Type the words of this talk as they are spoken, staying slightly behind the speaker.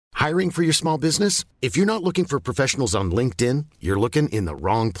Hiring for your small business? If you're not looking for professionals on LinkedIn, you're looking in the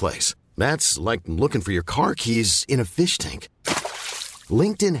wrong place. That's like looking for your car keys in a fish tank.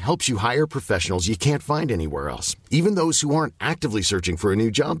 LinkedIn helps you hire professionals you can't find anywhere else, even those who aren't actively searching for a new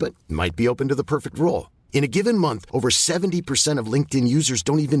job but might be open to the perfect role. In a given month, over 70% of LinkedIn users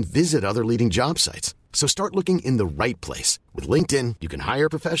don't even visit other leading job sites. So start looking in the right place. With LinkedIn, you can hire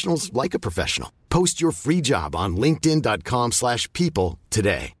professionals like a professional. Post your free job on linkedin.com/people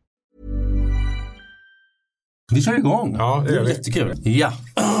today. Vi kör igång. Ja, det är jättekul. Ja.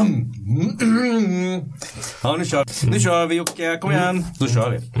 Ja, nu kör vi och kom igen. Då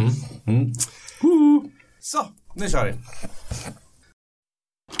kör vi. Så, nu kör vi.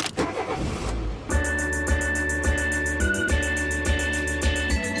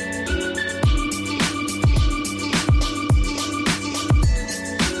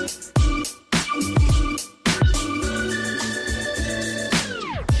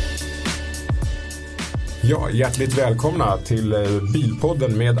 Ja, hjärtligt välkomna till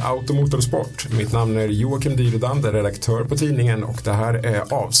Bilpodden med Automotorsport. Mitt namn är Joakim Dyredander, redaktör på tidningen, och det här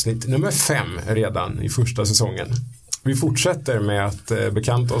är avsnitt nummer 5 redan i första säsongen. Vi fortsätter med att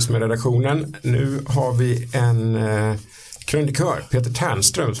bekanta oss med redaktionen. Nu har vi en krönikör, Peter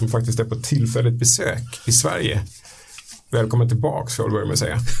Ternström, som faktiskt är på tillfälligt besök i Sverige. Välkommen tillbaka, ska jag börja med att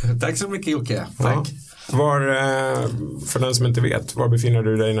säga. Tack så mycket, Jocke. Tack. Ja. För den som inte vet, var befinner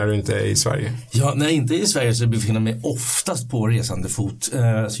du dig när du inte är i Sverige? Ja, när jag inte är i Sverige så befinner jag mig oftast på resande fot.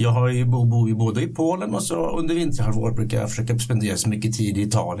 Så jag har ju bor både i Polen och så under vinterhalvåret brukar jag försöka spendera så mycket tid i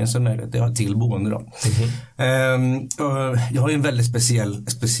Italien som möjligt. Jag har till boende då. Jag har ju en väldigt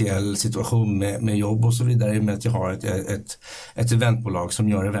speciell situation med jobb och så vidare, i och med att jag har ett eventbolag som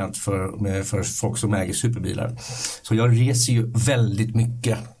gör event för folk som äger superbilar. Så jag reser ju väldigt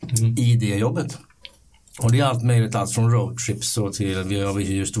mycket i det jobbet. Och det är allt möjligt, allt från roadtrips och till vi har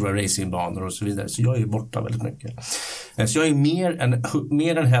ju stora racingbanor och så vidare. Så jag är ju borta väldigt mycket. Så jag är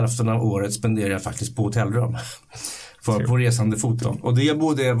mer än hälften av året spenderar jag faktiskt på hotellrum. På resande foton. Och det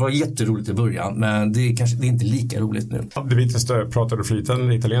var jätteroligt i början, men det är inte lika roligt nu. Det viktigaste, pratar du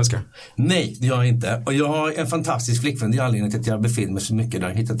flytande italienska? Nej, det gör jag inte. Och jag har en fantastisk flickvän. Det är anledningen till att jag befinner mig så mycket där.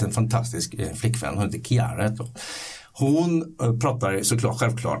 Jag har hittat en fantastisk flickvän. Hon heter Chiara. Hon pratar såklart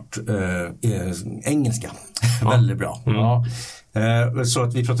självklart engelska väldigt bra. Ja. Så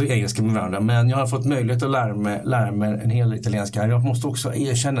att vi pratar engelska med varandra, men jag har fått möjlighet att lära mig en hel del italienska. Jag måste också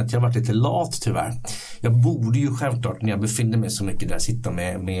erkänna att jag har varit lite lat tyvärr. Jag borde ju självklart, när jag befinner mig så mycket där, sitta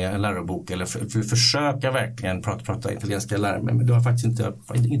med en lärobok eller försöka verkligen prata italienska, lära mig, men det har jag faktiskt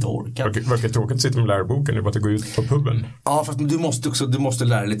inte orkat. Verkar tråkigt att sitta med läroboken, det är bara att gå ut på puben. Ja, fast du måste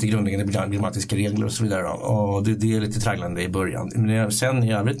lära lite grundläggande grammatiska regler och så vidare, och det är lite tragglande i början. Men sen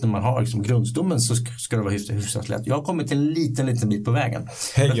i övrigt, när man har liksom grundstommen, så ska det vara hyfsat lätt. Jag har kommit en liten bit på vägen.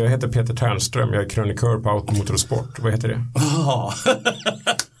 Hej, jag heter Peter Ternström, jag är krönikör på Automotorsport. Vad heter det?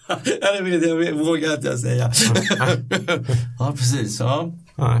 Det vågar inte jag säga. Ja, precis. Ja.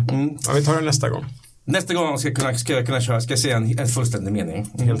 Ja, vi tar det nästa gång. Nästa gång ska jag kunna köra, ska jag säga en fullständig mening.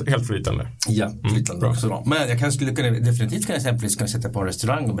 Helt flytande. Ja, skulle också då. Men jag skulle definitivt kunna sätta på en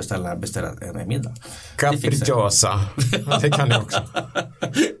restaurang och beställa en middag. Capricciosa. Det kan jag också.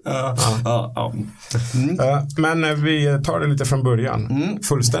 Men vi tar det lite från början.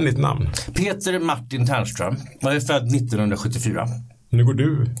 Fullständigt namn. Peter Martin Ternström. Jag är född 1974. Nu går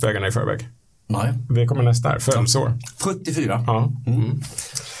du vägarna i förväg. Nej. Det kommer nästa här, födelseår. 74. Ja.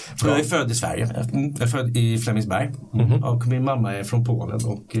 Jag är född i Sverige. Jag är född i Flemingsberg. Och min mamma är från Polen.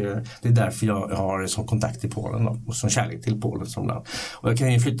 Och det är därför jag har sån kontakt till Polen. Och sån kärlek till Polen som land. Och jag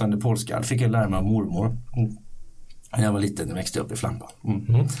kan ju flytande polska. Fick jag lära mig av mormor. När jag var liten och växte upp i Flampa.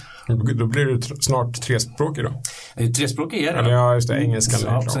 Då blir du snart trespråkig då? Trespråkig är det. Eller ja, just det, engelska.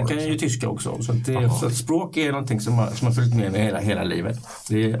 Ja, sen kan jag ju tyska också. Så att språk är någonting som har följt med mig hela livet.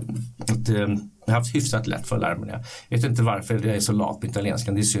 Jag har haft hyfsat lätt för att lära mig det. Jag vet inte varför jag är så lat på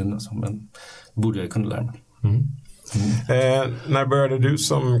italienskan. Det är synd alltså, men borde jag kunna lära mig. När började du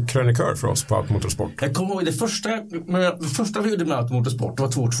som krönikör för oss på Automotorsport? Jag kommer ihåg det första vi gjorde med Automotorsport. Det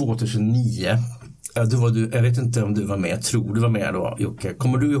var 2009. Då var du, jag vet inte om du var med, jag tror du var med då, Jocke.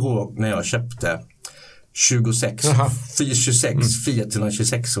 Kommer du ihåg när jag köpte 26 Fiat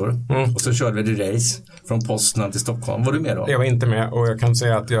 126-or och så körde vi det race från Poznan till Stockholm? Var du med då? Jag var inte med, och jag kan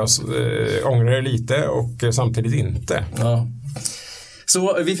säga att jag ångrar det lite och samtidigt inte. Ja.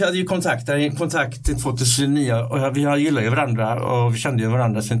 Så vi hade ju kontakt 2009 och vi gillade ju varandra och vi kände ju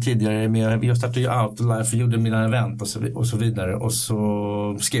varandra sedan tidigare. Vi startade ju Autolife och gjorde mina event och så vidare, och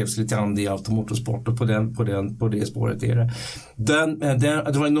så skrevs lite grann i Automotorsport, och på det spåret är det.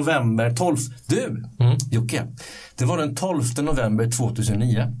 Det var i november 12. Jocke, det var den 12 november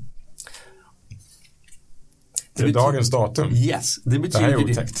 2009 Det är dagens datum. Yes, det betyder det här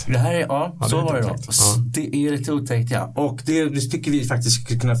är otäckt. Det här är, ja, så var det då. Ja. Det är lite otäckt, ja. Och det tycker vi faktiskt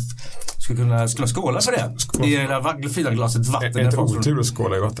skulle kunna skåla för det. Det är det fina glaset vatten. Det är inte otur att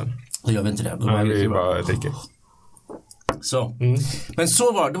skåla i vatten. Då gör vi inte det. Nej, det är bara dricker. Så. Men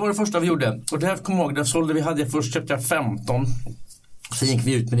så var det var det första vi gjorde. Och det här kommer jag ihåg, först köpte jag 15. Så gick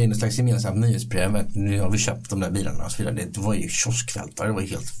vi ut med det i en slags gemensamt nyhetsbrev. Nu har vi köpt de där bilarna och så vidare. Det var ju kioskvältare, det var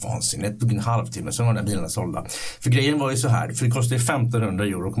helt vansinnigt. Det tog en halvtimme så var de där bilarna sålda. För grejen var ju så här, för det kostade 1500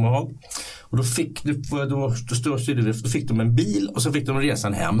 euro, kommer jag ihåg. Och då fick de en bil och så fick de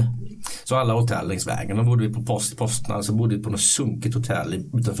resan hem. Så alla hotell längs vägen. Då bodde vi på Postnad, så bodde vi på något sunkigt hotell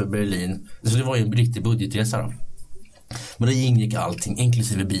utanför Berlin. Så det var ju en riktig budgetresa då. Men det ingick allting,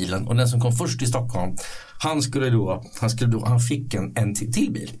 inklusive bilen. Och den som kom först till Stockholm, han fick en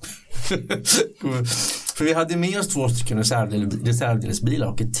till bil. För vi hade med oss 2 stycken reservdelsbilar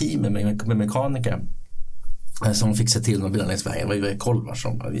och ett team med mekaniker som fick se till de bilarna i Sverige. Det var ju kolvar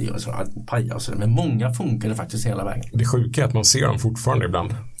som pajade och sådär. Men många funkade faktiskt hela vägen. Det sjuka är att man ser dem fortfarande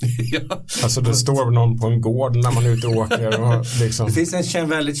ibland. Ja. Alltså det står någon på en gård när man är ute och åker. Och liksom. Det finns en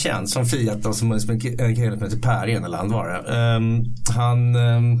väldigt känd som Fiat då, som en kille som heter Per Eneland var det.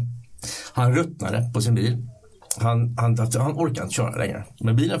 Han ruttnade på sin bil. Han orkade inte köra längre.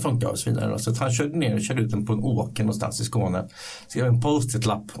 Men bilen funkar och så vidare. Så han körde ut den på en åker någonstans i Skåne. Skrev en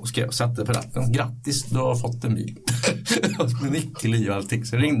post-it-lapp och satte på ratten. Grattis, du har fått en bil. Med nyckel i och allting.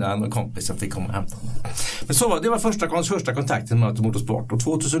 Så ringde han och kompisen fick komma och hämta honom. Men så var det var första kontakten med Automotorsport. Och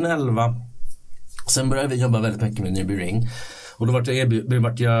 2011 sen började vi jobba väldigt mycket med Nürburgring. Och då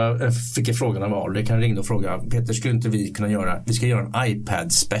fick jag frågan av Arne. Jag kan ringa och fråga Peter, skulle inte vi kunna göra en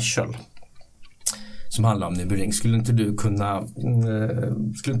iPad special som handlar om Nürburgring. Skulle inte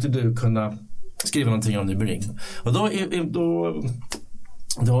du kunna skriva någonting om Nürburgring? Och då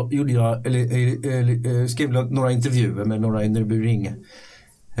gjorde jag skrev några intervjuer med några Nürburgring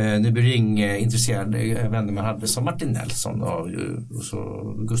intresserade vänner man hade, som Martin Nelson och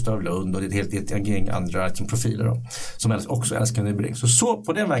så Gustav Lund och ett gäng andra profiler då, som också älskar Nürburgring. Så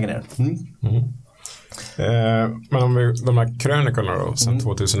på den vägen är det. Men om de här krönikorna då, sedan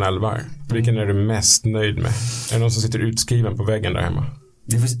 2011, vilken är du mest nöjd med? Är det någon som sitter utskriven på väggen där hemma?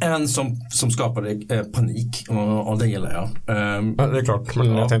 Det finns en som skapade panik, och det gillar jag. Ja, det är klart, men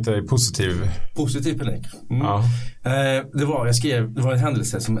jag tänkte positiv panik. Ja. Det var en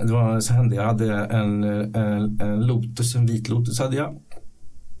händelse så hände. Jag hade en Lotus, en vit Lotus hade jag.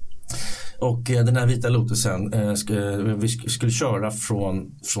 Och den här vita Lotusen vi skulle köra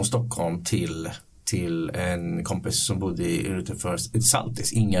från Stockholm till en kompis som bodde utanför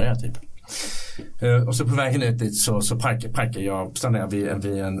Saltis, Ingarö typ. Och så på vägen ut dit så stannade jag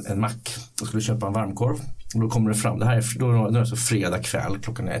vid en mack och skulle köpa en varmkorv. Och då kommer det fram, då är det så fredag kväll,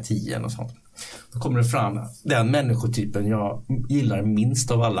 klockan är 10 och sånt. Då kommer det fram den människotypen jag gillar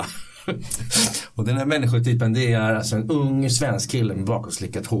minst av alla. Och den här människotypen, det är alltså en ung svensk kille med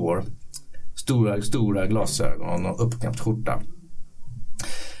bakåtslickat hår, stora glasögon och uppknäppt skjorta.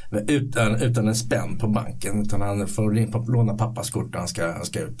 Utan en spänn på banken, utan han får låna pappas skjorta. Han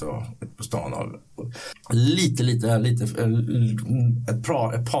ska ut på stan och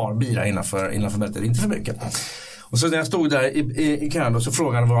ett par bira innanför bältet, inte för mycket. Och så när jag stod där i kön och så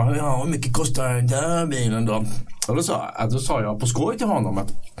frågade han hur mycket kostar den där bilen då? Och då sa jag på skoj till honom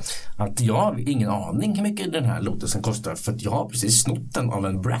att jag har ingen aning hur mycket den här Lotusen kostar, för att jag har precis snott den av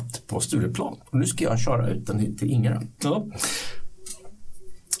en Brat på Stureplan. Och nu ska jag köra ut den hit till Ingarö. Ja.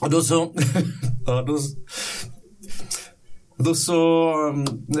 Och då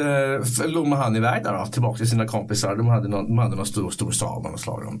lommade han iväg där tillbaka till sina kompisar. De hade någon stor Saab och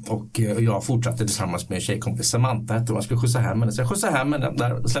slag. Och jag fortsatte tillsammans med en tjejkompis, Samantha hette, och man skulle skjutsa hem henne. Så jag skjutsade hem henne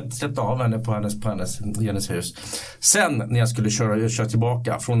där och släppte av henne på hennes hus. Sen när jag skulle köra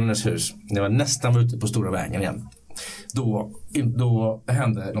tillbaka från hennes hus, när jag nästan var ute på stora vägen igen, då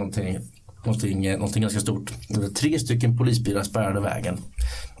hände någonting ganska stort. 3 stycken polisbilar spärrade vägen.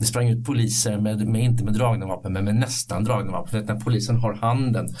 Det sprang ut poliser inte med dragna vapen, men med nästan dragna vapen. När polisen har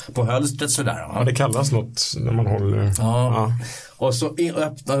handen på hölstret sådär. Ja, det kallas något när man håller. Ja. Och så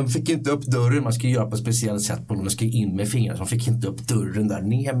fick inte upp dörren. Man ska göra på ett speciellt sätt på den. Man ska in med fingrarna. Så fick inte upp dörren där.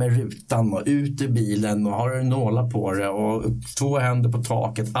 Ner med rutan och ut ur bilen och har nålar på det och 2 händer på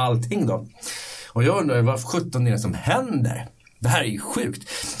taket. Allting då. Och jag undrar vad 17 är det som händer? Det här är ju sjukt.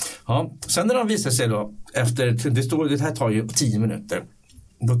 Ja, sen när de visar sig då det här tar ju 10 minuter.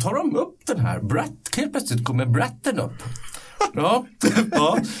 Då tar de upp den här helt plötsligt kommer Bratten upp. Ja.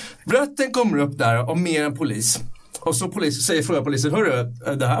 Bratten kommer upp där och mer en polis. Och så frågar polisen, hörru,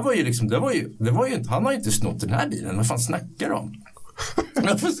 det här var ju liksom, det var ju han har ju inte snott den här bilen, vad fan snackar de?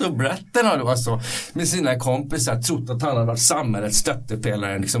 Så berättade han då så med sina kompisar, trott att han hade varit samhällets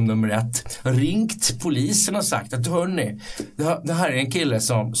stöttepelare liksom nummer 1. Ringt polisen och sagt att hörni, det här är en kille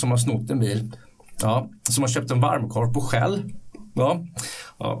som har snott en bil. Ja, som har köpt en varmkorv på Shell. Ja.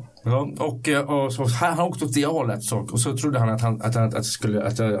 Och så han åkte åt det hållet så, och så trodde han att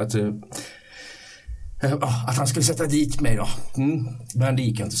han skulle sätta dit mig då. Men det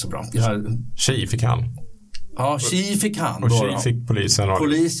gick inte så bra. Tji fick han. Ja, tji fick han. Och tji fick polisen.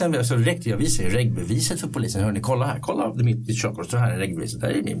 Polisen, så räckte jag visade ju regbeviset för polisen. Hörni, kolla här, kolla mitt körkort, så här är regbeviset, där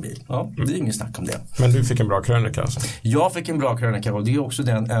är min bil. Ja, det är ingen snack om det. Men du fick en bra krönika alltså? Jag fick en bra krönika, och det är också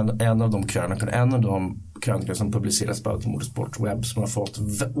en av de krönikor som publiceras på Automotorsport webb som har fått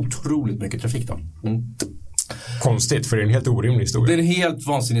otroligt mycket trafik då. Konstigt, för det är en helt orimlig historia. Det är en helt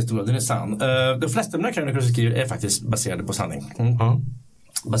vansinnig historia, den är sann. De flesta av mina krönikor som skriver är faktiskt baserade på sanning.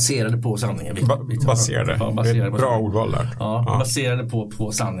 Baserade på sanningen. Baserade? Ja, baserade på bra ordval där. Ja, baserade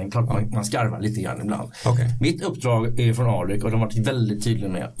på sanning. Klart man skarvar lite grann ibland. Okay. Mitt uppdrag är från Alrik, och de har varit väldigt tydliga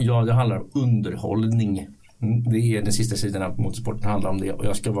med. Ja, det handlar om underhållning. Det är den sista sidan av motorsporten, handlar om det. Och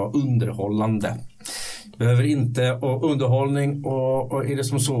jag ska vara underhållande. Behöver inte, och underhållning, och är det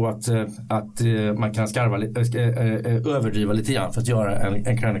som så att man kan överdriva lite grann för att göra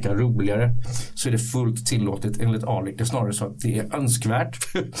en krönika roligare, så är det fullt tillåtet enligt Alrik. Det är snarare så att det är önskvärt.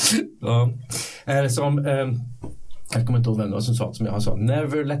 Ja. Som jag kommer inte ihåg vem det var som sa, som jag sa,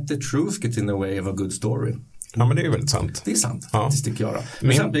 never let the truth get in the way of a good story. Ja, men det är väldigt sant. Det är sant, det tycker jag då.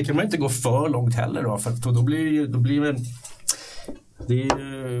 Men samtidigt kan man inte gå för långt heller då, för att då blir det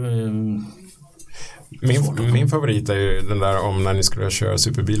Min favorit är ju den där om när ni skulle köra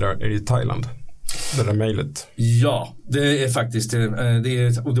superbilar i Thailand. Det där mejlet. Ja, det är faktiskt och det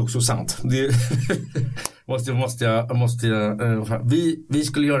är också sant. Det vi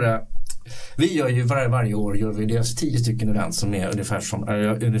skulle göra. Vi gör ju varje år gör vi dels 10 stycken event som är ungefär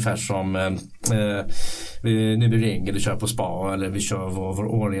som nu blir ring eller kör på spa, eller vi kör vår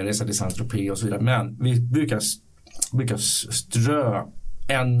årliga resa till Saint-Tropez och så vidare. Men vi brukar strö 1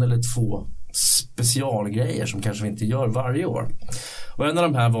 eller 2 specialgrejer som kanske vi inte gör varje år. Och en av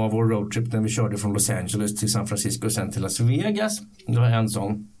de här var vår roadtrip när vi körde från Los Angeles till San Francisco och sen till Las Vegas. Det var en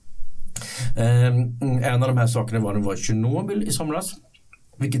sån. En av de här sakerna var Tjernobyl i somras,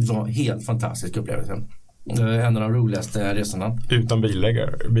 vilket var helt fantastisk upplevelse. En av de roligaste resorna. Utan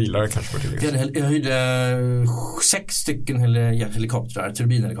bilar kanske var det. Jag hyrde 6 stycken helikoptrar,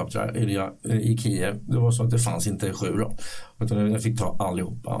 turbinhelikoptrar i Kiev. Det var så att det fanns inte 7 då. Utan jag fick ta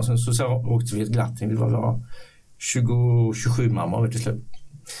allihopa. Och sen så åkte vi ett glatt. Vi var 27 mamma till slut.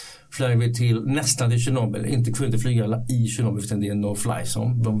 Flög vi till nästan till Tjernobyl. Inte kunde flyga i Tjernobyl för det är en no-fly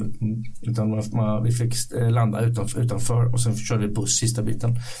zone. Utan vi fick landa utanför och sen körde vi buss sista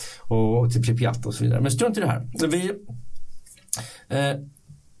biten. Och till Pripyat och så vidare. Men strunt i det här.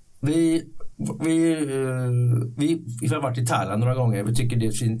 Vi har varit i Thailand några gånger. Vi tycker det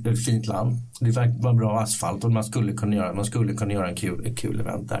är ett fint land. Det var bra asfalt och man skulle kunna göra en kul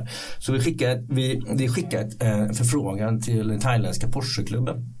event där. Så vi skickade en förfrågan till den thailändska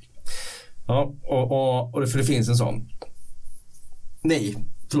Porsche-klubben. Ja, och för det finns en sån. Nej,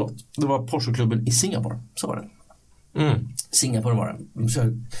 förlåt. Det var Porsche-klubben i Singapore. Så var det. Singapore var det.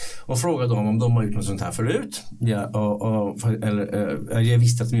 Och frågade dem om de har gjort något sånt här förut. Ja, jag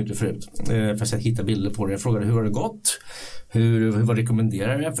visste att de gjort det förut. För att hitta bilder på det. Jag frågade hur har det gått? Vad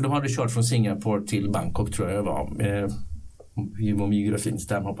rekommenderar det? För de hade kört från Singapore till Bangkok, tror jag det var. Om geografin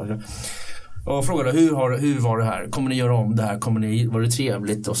stämmer, hoppas jag. Och frågade hur var det här? Kommer ni göra om det här? Var det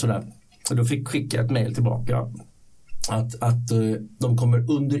trevligt? Och sådär. Och då fick skicka ett mejl tillbaka. Att de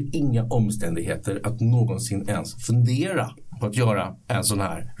kommer under inga omständigheter att någonsin ens fundera på att göra en sån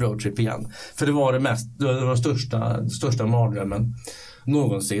här roadtrip igen. För det var det var största mardrömmen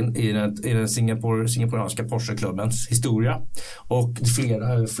någonsin i den singaporeanska Porsche-klubbens historia. Och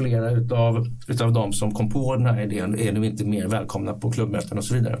flera utav dem som kom på den här idén är nu inte mer välkomna på klubbmöten och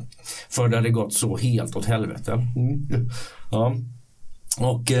så vidare. För det hade gått så helt åt helvete. Ja.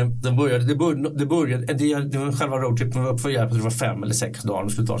 Och det var själva roadtripen var upp för hjälp, det var 5 eller 6 dagar de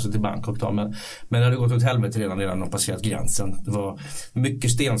skulle ta sig till Bangkok då, men det hade gått åt helvete redan de passerat gränsen. Det var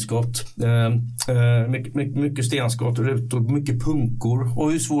mycket stenskott, mycket stenskott och rutor, mycket punkor.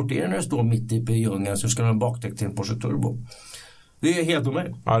 Och hur svårt är det när det står mitt i djungeln så ska de ha en bakdäck till en Porsche Turbo? Det är helt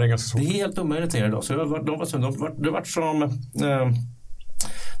omöjligt. Ja, det är ganska svårt. Det är helt omöjligt idag. Så det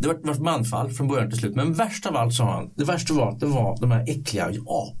var manfall från början till slut. Men värst av allt, sa han, det var de här äckliga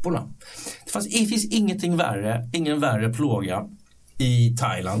aporna. Det finns ingen värre plåga i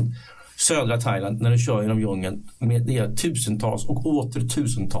Thailand, södra Thailand, när du kör genom djungeln med det tusentals och åter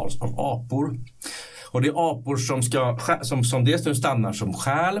tusentals av apor. Och det är apor som dels nu stannar som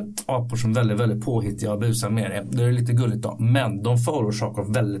stjäl, apor som väldigt, väldigt påhittiga och busar med det. Det är lite gulligt då, men de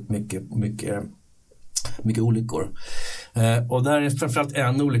förorsakar väldigt mycket olyckor. Och där är framförallt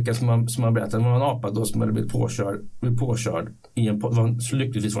en olycka som man berättade. Det var en apa då som hade blivit påkörd i så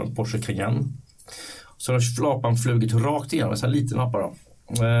lyckligtvis var en Porsche Cayenne. Så har apan flugit rakt igenom, en sån här liten apa då.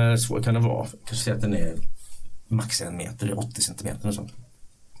 Svår kan det vara. Kanske säga att den är max 1 meter, 80 centimeter och sånt.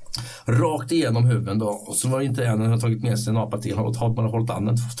 Rakt igenom huvudet då. Och så var det inte en som har tagit med sig en apa till. Man har hållit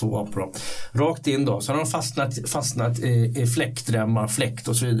an 2 apor då. Rakt in då. Så har de fastnat i fläktremmar, fläkt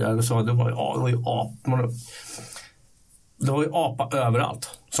och så vidare. Så det var ju apor. Det var ju apa överallt,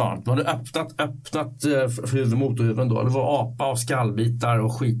 sa han. De hade öppnat motorhuven då. Det var apa och skallbitar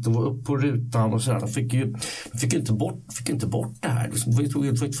och skit och var upp på rutan och sådär. De fick inte bort det här. De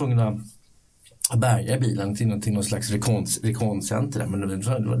var tvungna att bärga bilen till någon slags rekoncenter. Men det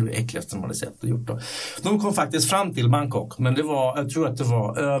var det äckligaste de hade sett och gjort då. De kom faktiskt fram till Bangkok, men jag tror att det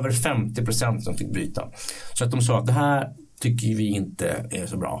var över 50% som fick bryta. Så att de sa att det här tycker vi inte är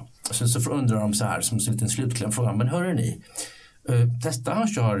så bra. Så undrar de så här som en liten slutkläm frågan, men hörru ni, testa han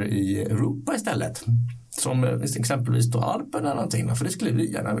kör i Europa istället. Som exempelvis då Alpen eller någonting, för det skulle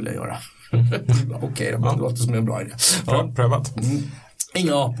vi gärna vilja göra. Okej, det låter som en bra idé. Prövat.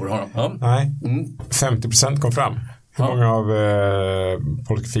 Inga apor har de. Ja. Nej, 50% kom fram. Hur många av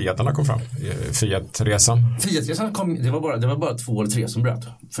Fiatarna kom fram? Fiat-resan det var bara 2 eller 3 som bröt.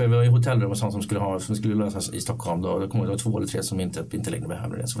 För vi var i hotellrum och sånt som skulle lösas i Stockholm då. Det var 2 eller 3 som inte längre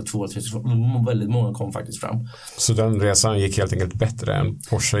behövde det. Så det var 2 eller 3 väldigt många kom faktiskt fram. Så den resan gick helt enkelt bättre än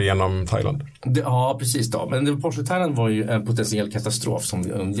Porsche genom Thailand? Ja, precis då. Men Porsche Thailand var ju en potentiell katastrof som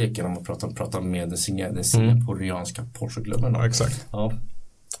vi undvek genom att prata med den singaporianska Porsche-klubben. Ja, exakt. Ja.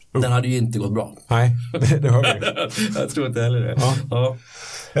 Den hade ju inte gått bra. Nej, det hör vi. Jag tror inte heller det. Ja.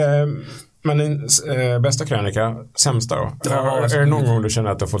 Men din bästa krönika, sämsta då? Är det någon gång du känner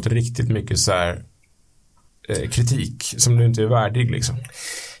att du har fått riktigt mycket så här, kritik som du inte är värdig liksom?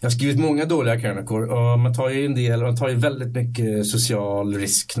 Jag har skrivit många dåliga krönikor och man tar ju väldigt mycket social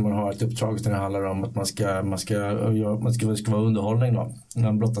risk när man har ett uppdrag där det handlar om att man ska vara underhållning då.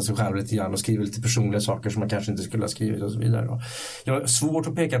 Man blottar sig själv lite grann och skriver lite personliga saker som man kanske inte skulle ha skrivit och så vidare då. Jag har svårt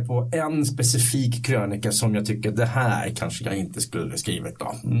att peka på en specifik krönika som jag tycker det här kanske jag inte skulle ha skrivit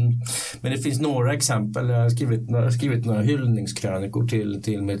då. Men det finns några exempel. Jag har skrivit några hyllningskrönikor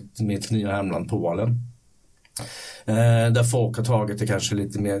till mitt nya hemland Polen. Där folk har tagit det kanske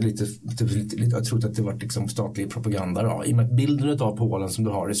lite jag tror att det var liksom statlig propaganda då. I och med att bilden av Polen som du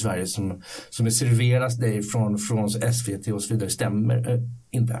har i Sverige som serveras dig från SVT och så vidare stämmer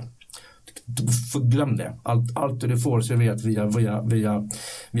inte. Glöm det. Allt du får serverat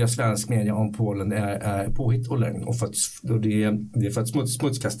via svensk media om Polen är påhitt och lögn. Och det är för att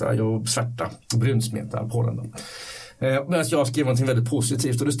smutskasta och svärta och brunsmeta Polen då. Medan jag skrev någonting väldigt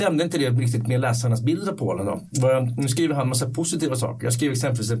positivt och då stämde inte det riktigt med läsarnas bild av Polen då. Nu skriver han en massa positiva saker. Jag skrev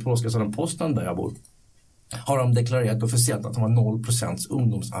exempelvis i polska Posten där jag bor. Har de deklarerat officiellt att de har 0%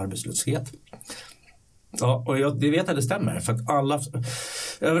 ungdomsarbetslöshet. Ja, och det vet att det stämmer. För att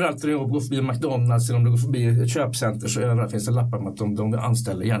överallt när du går förbi McDonalds eller om du går förbi ett köpcenter så överallt finns det lappar om att de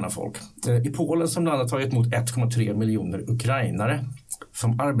anställer gärna folk. I Polen som landet har tagit emot 1,3 miljoner ukrainare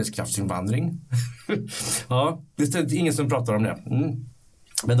som arbetskraftsinvandring. Ja, det är ingen som pratar om det.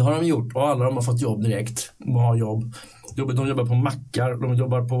 Men det har de gjort och alla de har fått jobb direkt. De har jobb. De jobbar på mackar,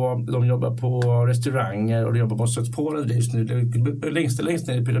 de jobbar på restauranger och de jobbar på så Polen drivs nu längst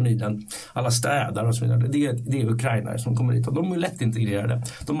ner i pyramiden. Alla städar och så vidare. Det är ukrainare som kommer dit och de är lätt integrerade.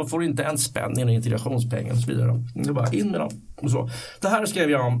 De får inte en spänn i integrationspengar och så vidare. Det är bara in med dem och så. Det här skrev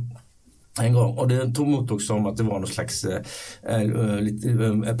jag om en gång och det mottogs som att det var någon slags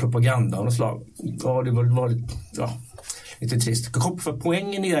propaganda av något slag. Ja, det var lite trist. För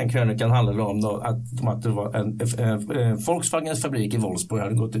poängen i den krönikan handlade om då att det var en Volkswagens fabrik i Wolfsburg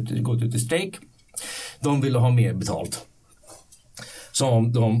hade gått ut i strejk. De ville ha mer betalt.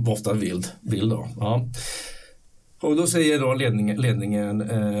 Som de ofta vill då. Ja. Och då säger då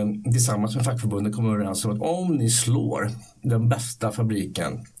ledningen tillsammans med fackförbundet kommer överens om att om ni slår den bästa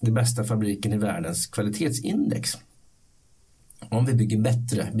fabriken i världens kvalitetsindex, om vi bygger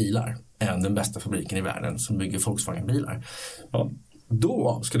bättre bilar än den bästa fabriken i världen som bygger Volkswagen-bilar, ja,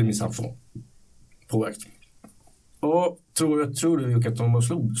 då skulle minsann få påverkat. Och tror du Jocke att de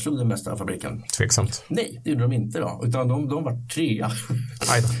slog den bästa fabriken? Tveksamt. Nej, det gjorde de inte då. Utan de var 3.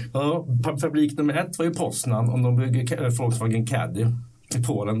 Ja, fabrik nummer 1 var ju Poznan. Om de bygger Volkswagen Caddy i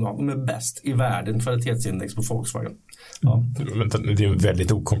Polen då. De är bäst i världen kvalitetsindex på Volkswagen. Ja. Det är en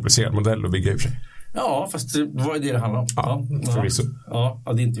väldigt okomplicerad modell att bygga i sig. Ja, fast det var ju det handlade om. Ja, förvisso. Ja,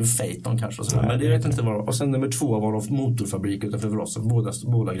 det är inte en Phaeton kanske. Och men det vet inte vad. Och sen nummer 2 var det motorfabrik utanför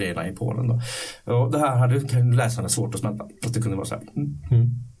Wrocław. Båda grejerna i Polen. Då. Och det här hade läsarna svårt att smälta. Att det kunde vara så här.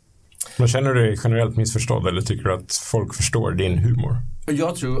 Men känner du dig generellt missförstådd eller tycker du att folk förstår din humor?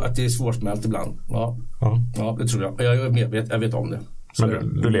 Jag tror att det är svårsmält ibland. Ja, det tror jag. Jag vet om det. Så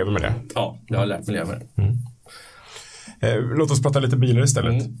men du lever med det? Ja, jag har lärt mig leva med det. Låt oss prata lite bilar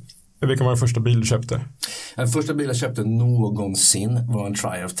istället. Vilken var den första bil du köpte? Den första bilen jag köpte någonsin var en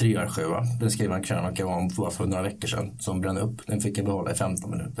Triumph 307. Den skrev en krönika om för några veckor sedan som brann upp. Den fick jag behålla i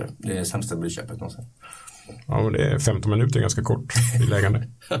 15 minuter. Det är det sämsta bilköpet någonsin. Ja, men det är 15 minuter ganska kort bilägande.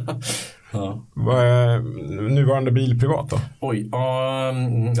 Ja. Vad är nuvarande bil privat då? Oj,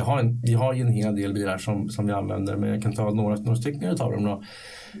 vi har ju en hel del bilar som vi använder, men jag kan ta några stycken av dem då.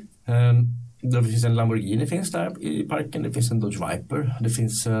 Det finns en Lamborghini finns där i parken, det finns en Dodge Viper, det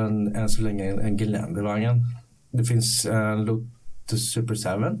finns än så länge en Geländewagen, det finns en Lotus Super 7,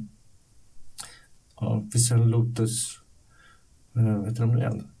 ja, det finns en Lotus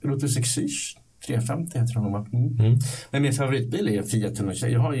Lotus Exige 350 heter de va? Men min favoritbil är en Fiat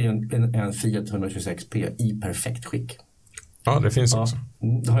 126. Jag har ju en Fiat 126p i perfekt skick. Ja, det finns också.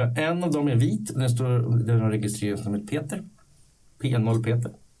 Då har jag en av dem är vit. Den har registrerats som ett Peter. P0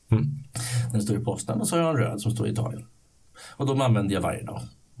 Peter. Den står i posten och så har jag en röd som står i Italien. Och de använder jag varje dag.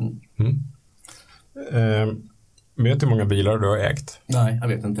 Vet du hur många bilar du har ägt? Nej, jag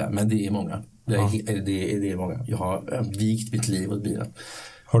vet inte. Men det är många. Det är många. Jag har vikt mitt liv åt bilen.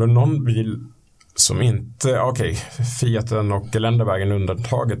 Har du någon bil som inte, Fiaten och Geländewagen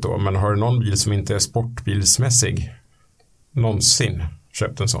undantaget då, men har du någon bil som inte är sportbilsmässig? Någonsin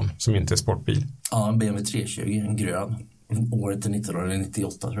köpt en sån som inte är sportbil? Ja, en BMW 320, en grön. Året är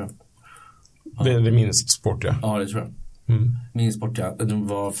 1998 tror jag. Ja. Det är minst sport, ja. Ja, det tror jag. Minst sport, ja. Den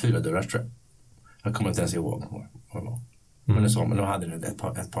var 4 dörrar tror jag. Jag kommer inte ens ihåg vad det var. Men de hade det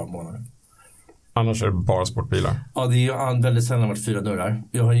ett par månader. Annars är det bara sportbilar. Ja, det är väldigt sällan varit 4 dörrar.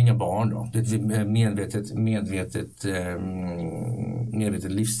 Jag har inga barn då. Det är ett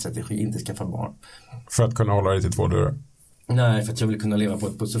medvetet livsstrategi, inte skaffa barn. För att kunna hålla det till 2 dörrar? Nej, för att jag vill kunna leva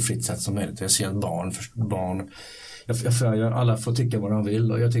på ett så fritt sätt som möjligt. Jag ser att barn alla får tycka vad de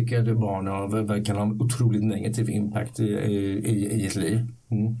vill och jag tycker att barn kan ha en otroligt negativ impact i ett liv.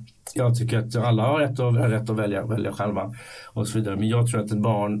 Jag tycker att alla har rätt att välja själva och så vidare. Men jag tror att ett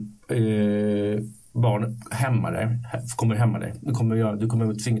barn kommer hämma dig. Du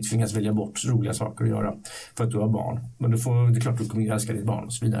kommer tvingas välja bort roliga saker att göra för att du har barn. Men det är klart att du kommer älska ditt barn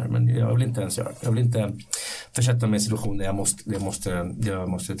och så vidare. Men jag vill inte ens göra. Jag vill inte försätta mig i en situation där jag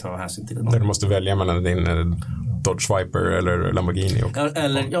måste ta hänsyn till det. Där du måste välja mellan din Dodge Viper eller Lamborghini.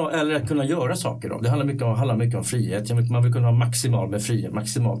 Eller att kunna göra saker då. Det handlar mycket om frihet. Man vill kunna ha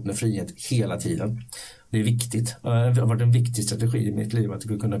maximalt med frihet hela tiden. Det är viktigt. Det har varit en viktig strategi i mitt liv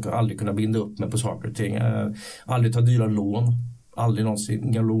att aldrig kunna binda upp mig på saker och ting. Aldrig ta dyra lån. Aldrig någonsin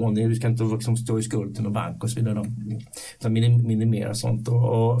inga lån. Du ska inte liksom stå i skuld till någon bank och så vidare. Utan minimera sånt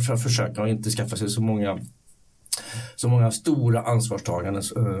och för att försöka inte skaffa sig så många stora ansvarstaganden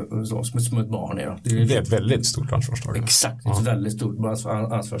som ett barn är. Det är ett väldigt stort ansvarstagande. Exakt, ett väldigt stort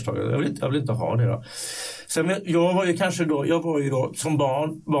ansvarstagande. Jag vill inte ha det då. Sen jag var ju då som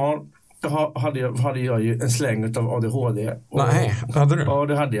barn hade jag ju en släng av ADHD. Nej, hade du? Ja,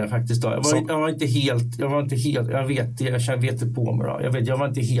 det hade jag faktiskt då. Jag var inte helt, jag vet det på mig då. Jag var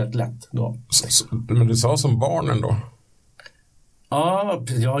inte helt lätt då. Men du sa som barnen då? Ja,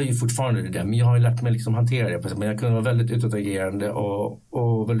 jag är ju fortfarande det, men jag har ju lärt mig liksom hantera det. Men jag kunde vara väldigt utåtagerande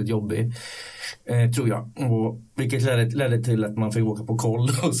och väldigt jobbig, tror jag. Och vilket ledde till att man fick åka på koll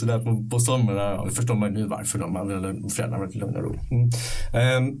och sådär på sommarna. Det förstår man nu varför föräldrarna var lite lugna och ro.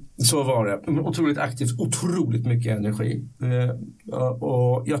 Så var det. Otroligt aktivt, otroligt mycket energi.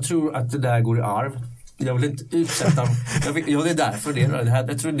 Och jag tror att det där går i arv. Jag vill inte utsätta det är därför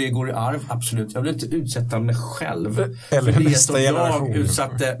jag tror det går i arv, absolut. Jag vill inte utsätta mig själv eller för det som jag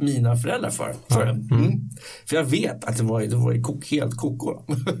utsatte mina föräldrar för. För jag vet att det var helt koko.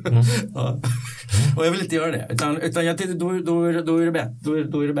 Ja. Och jag vill inte göra det. Utan jag tänkte, då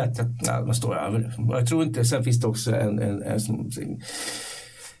är det bättre. Ja, man står över. Jag tror inte, sen finns det också en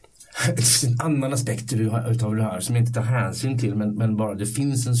annan aspekt utav det här som jag inte tar hänsyn till, men bara det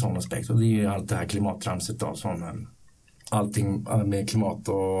finns en sån aspekt, och det är ju allt det här klimattramset då, som allting med klimat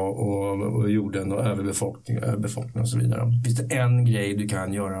och jorden och överbefolkning och så vidare. Finns det en grej du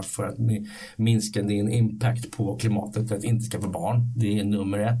kan göra för att minska din impact på klimatet, att inte skaffa barn, det är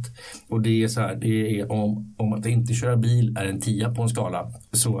nummer 1. Och det är så här, det är om att inte köra bil är en 10 på en skala,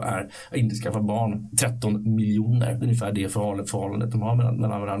 så är att inte skaffa barn 13 miljoner, ungefär det förhållandet de har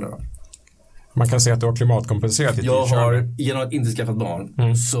mellan varandra. Man kan säga att du har klimatkompenserat ditt Jag bilkörande. har, genom att inte skaffat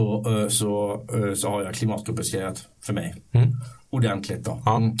barn, så har jag klimatkompenserat för mig. Ordentligt då.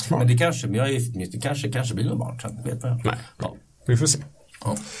 Ja, Men det kanske, men jag är gift, det kanske blir något barn sen, vet jag. Nej, Ja. vi får se.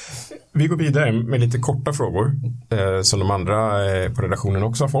 Ja. Vi går vidare med lite korta frågor som de andra på redaktionen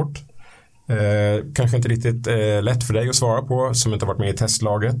också har fått. Kanske inte riktigt lätt för dig att svara på som inte varit med i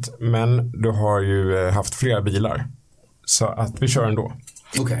testlaget, men du har ju haft flera bilar. Så att vi kör ändå.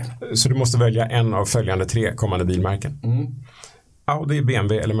 Okej. Så du måste välja en av följande 3 kommande bilmärken. Audi,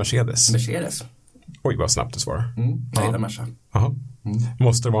 BMW eller Mercedes? Mercedes. Oj, vad snabbt du svarar. Jag gillar Merca. Aha.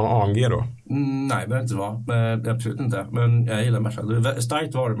 Måste det vara en AMG då? Nej, det behöver inte vara. Absolut inte. Men jag gillar Merca. Det är ett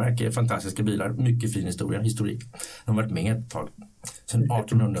starkt varumärke, fantastiska bilar, mycket fin historik. De har varit med ett tag. Sedan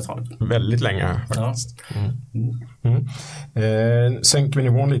 1800-talet. Väldigt länge faktiskt. Sänker vi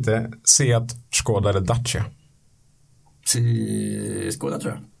nivån lite. Seat, Skoda eller Dacia? Skoda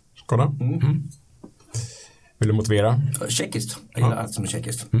tror jag. Skoda? Vill du motivera? Tjeckiskt. Jag gillar allt som är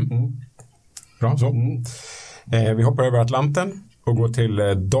tjeckiskt. Bra, så. Vi hoppar över Atlanten och går till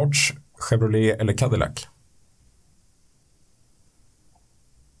Dodge, Chevrolet eller Cadillac.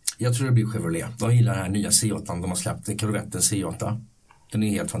 Jag tror det blir Chevrolet. Jag gillar den här nya C8 de har släppt. Corvetten C8. Den är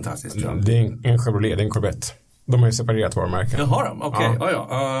helt fantastisk. Det är en Chevrolet, det är en Corvette. De har ju separerat varumärken. Jag har dem, okej.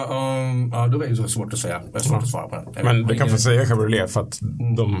 Då är det så svårt att säga. Det är svårt att svara på den. Men du kan få säga Chevrolet för att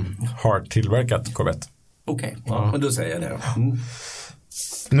de har tillverkat Corvette. Okej, men då säger jag det.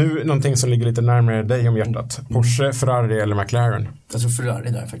 Nu någonting som ligger lite närmare dig om hjärtat. Porsche, Ferrari eller McLaren? Jag tror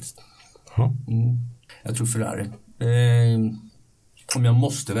Ferrari där faktiskt. Jag tror Ferrari. Om jag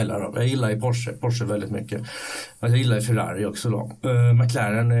måste välja då. Jag gillar Porsche väldigt mycket. Jag gillar Ferrari också då.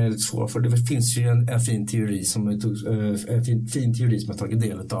 McLaren är lite svår för det finns ju en fin teori som jag tagit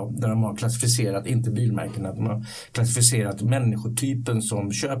del av. Där de har klassificerat, inte bilmärkena, de har klassificerat människotypen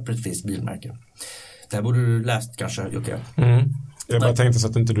som köper ett visst bilmärke. Det här borde du läst kanske, Jocke. Jag bara tänkte så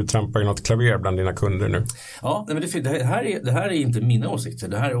att inte du trampar i något klaver bland dina kunder nu. Ja, men det här är inte mina åsikter.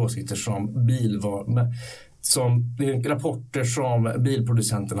 Det här är åsikter som det är rapporter som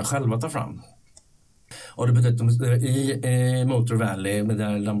bilproducenterna själva tar fram. Och det betyder att i Motor Valley med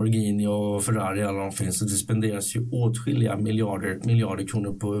där Lamborghini och Ferrari alla de finns, så det spenderas ju åtskilliga miljarder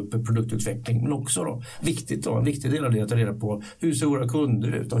kronor på produktutveckling. Men också då, en viktig del av det är att ta reda på hur ser våra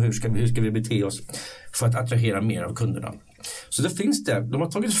kunder ut och hur ska vi bete oss för att attrahera mer av kunderna. Så det finns det, de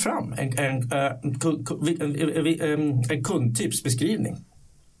har tagit fram en kundtypsbeskrivning.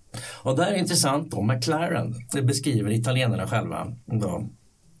 Och det här är intressant då, McLaren, det beskriver italienarna själva. Jag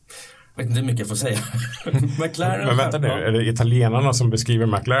vet inte hur mycket jag får säga. McLaren. Men vänta nu, är det italienarna som beskriver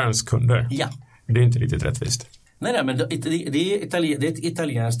McLarens kunder? Ja. Det är inte riktigt rättvist. Nej, men det är ett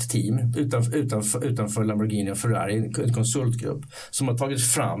italienskt team utanför Lamborghini och Ferrari, en konsultgrupp som har tagit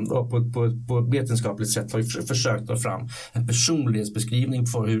fram på vetenskapligt sätt har försökt ta fram en personlighetsbeskrivning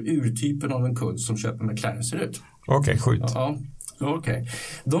för hur urtypen av en kund som köper McLaren ser ut. Okej, skjut. Ja. Okej.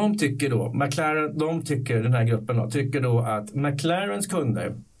 Den här gruppen då, tycker då att McLarens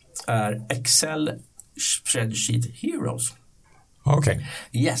kunder är Excel spreadsheet heroes. Okej.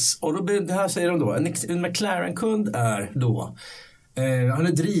 Yes, och då, det här säger de då, en McLaren-kund är då, han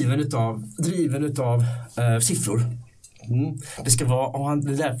är driven utav siffror. Det ska vara,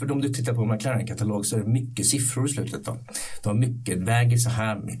 det är därför om du tittar på McLaren-katalog så är det mycket siffror i slutet då. De har mycket, väger så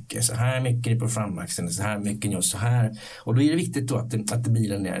här mycket på framaxeln, så här mycket just så här. Och då är det viktigt då att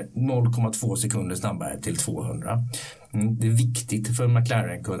bilen är 0,2 sekunder snabbare till 200. Det är viktigt för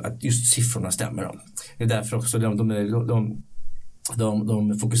McLaren att just siffrorna stämmer då. Det är därför också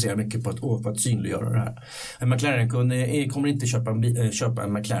de fokuserar mycket på att synliggöra det här. En McLaren-kund kommer inte köpa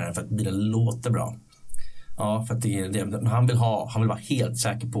en McLaren för att bilen låter bra. Ja, för att han vill vara helt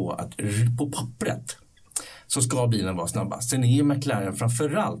säker på att på pappret så ska bilen vara snabbast. Sen är McLaren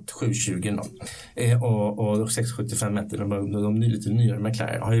framförallt 720 och 675 meter, de lite nyare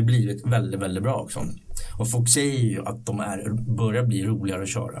McLaren har ju blivit väldigt, väldigt bra också. Och folk säger ju att de börjar bli roligare att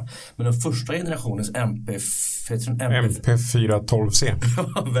köra. Men den första generationens MP412C.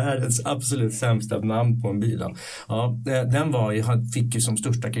 Världens absolut sämsta namn på en bil. Ja, fick ju som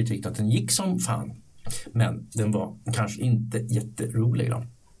största kritik att den gick som fan. Men den var kanske inte jätterolig då.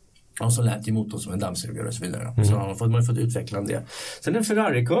 Och så lät ju motorn som en dammsugare och så vidare. Så har man fått utveckla det. Sen en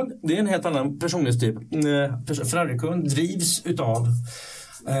Ferrari-kund, det är en helt annan personlighetstyp. Ferrari-kund drivs utav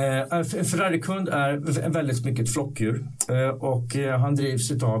Ferrari-kund är väldigt mycket ett flockdjur. Och han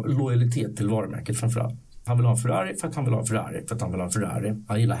drivs utav lojalitet till varumärket framförallt. Han vill ha Ferrari för att han vill ha Ferrari för att han vill ha Ferrari.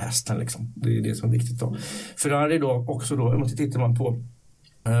 Han gillar hästen liksom. Det är det som är viktigt då. Ferrari då också då, om man tittar man på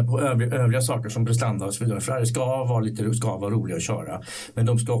på övriga saker som prestanda och så vidare. Ferrari ska vara roliga att köra, men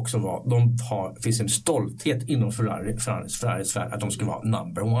de ska också vara, finns en stolthet inom Ferraris värld att de ska vara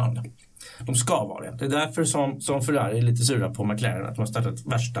number one. De ska vara det. Det är därför som Ferrari är lite sura på McLaren att de har startat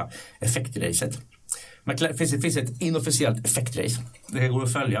värsta effektracet. Det finns ett inofficiellt effektrace. Det går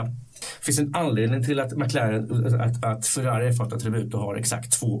att följa. Det finns en anledning till att att Ferrari har fått attribut och har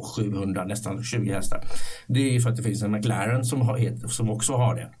exakt 700, nästan 20 hästar. Det är ju för att det finns en McLaren som också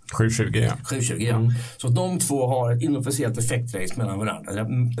har det. 720, ja. 720, ja. Så de två har ett inofficiellt effektrace mellan varandra.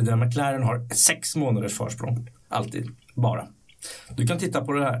 Där McLaren har 6 månaders försprång. Alltid. Bara. Du kan titta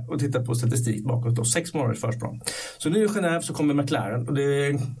på det här och titta på statistik bakåt då. 6 månaders försprång. Så nu i Genève så kommer McLaren och det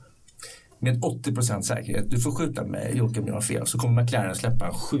är med 80% säkerhet. Du får skjuta med Joakim jag har fel, så kommer McLaren släppa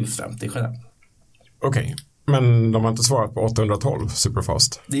en 750 i Genève. Okej, men de har inte svarat på 812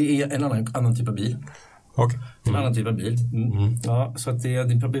 Superfast. Det är en annan typ av bil. Okej. En annan typ av bil. Ja, så att det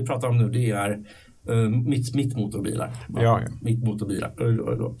vi pratar om nu, det är mittmotorbilar. Ja. Mittmotorbilar.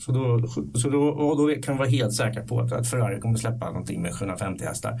 Så då kan vi vara helt säkra på att Ferrari kommer släppa någonting med 750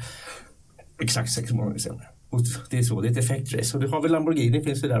 hästar. Exakt 6 månader senare. Och det är så, det är ett effektrace. Och det har vi Lamborghini,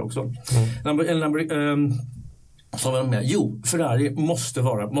 finns det där också. Ferrari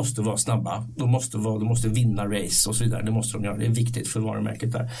måste vara snabba. De måste vinna race och så vidare. Det måste de göra. Det är viktigt för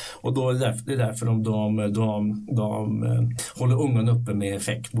varumärket där. Och då det är därför de håller ungan uppe med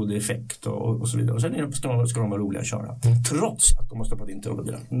effekt, både effekt och så vidare. Och sen ska de vara roliga att köra. Trots att de måste hoppa in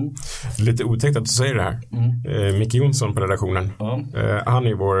turbobilar. Lite otäckt att du säger det här. Micke Jonsson på redaktionen. Han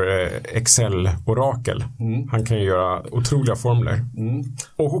är vår Excel-orakel. Han kan ju göra otroliga formler.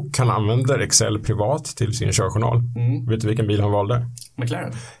 Och han använder Excel privat till sin körjournal. Vet du vilken bil han valde?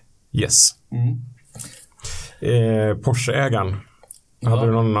 McLaren. Yes. Porsche-ägaren. Hade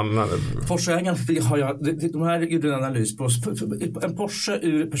du någon annan? Porsche-ägaren har jag. De här gjorde en analys på en Porsche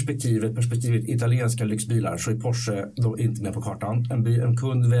ur perspektivet italienska lyxbilar, så är Porsche då inte med på kartan. En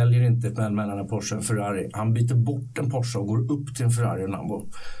kund väljer inte mellan en Porsche och en Ferrari. Han byter bort en Porsche och går upp till en Ferrari och en Lambo.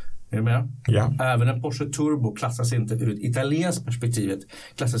 Är du med? Ja. Även en Porsche Turbo klassas inte ur ett italienskt perspektivet,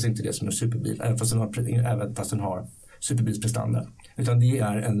 klassas inte det som en superbil, även fast den har superbilsprestanda. Utan det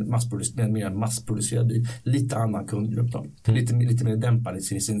är en mer massproducerad bil. Lite annan kundgrupp då. Lite mer dämpad i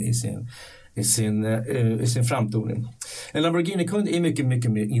sin framtoning. En Lamborghini-kund är mycket,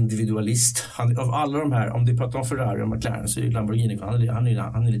 mycket mer individualist. Av alla de här, om du pratar om Ferrari och McLaren, så är Lamborghini-kund, han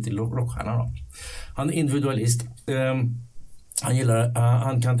är lite rockstjärna då. Han är individualist.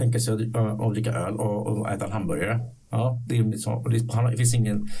 Han kan tänka sig att dricka öl och äta en hamburgare. Ja, det är lite så. Och han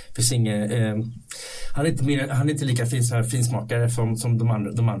är inte lika finsmakare som de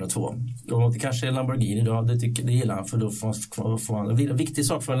andra två. Och det kanske är Lamborghini då, det gillar han, för då får han. En viktig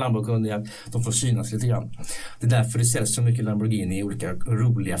sak för en Lamborghini är att de får synas lite grann. Det är därför det säljs så mycket Lamborghini i olika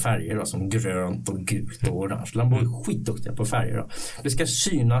roliga färger då, som grönt och gult och orange. Lambo är skitduktiga på färger då. Det ska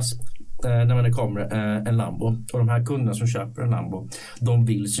synas när det kommer en Lambo, och de här kunderna som köper en Lambo, de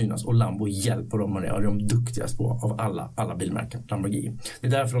vill synas, och Lambo hjälper dem med det, och de är duktigast på av alla bilmärken, Lamborghini. Det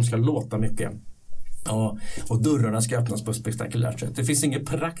är därför de ska låta mycket. Och dörrarna ska öppnas på ett spektakulärt sätt. Det finns ingen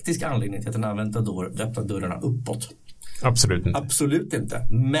praktisk anledning till att en Aventador öppnar dörrarna uppåt. Absolut inte.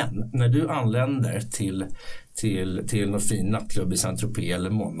 Men när du anländer till någon fin nattklubb i Saint-Tropez eller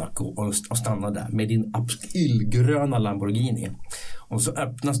Monaco och stannar där med din illgröna Lamborghini, och så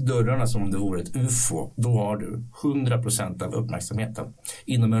öppnas dörrarna som om det vore ett UFO, då har du 100% av uppmärksamheten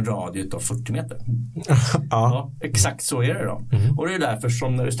inom en radie av 40 meter. Ja, exakt så är det då. Och det är därför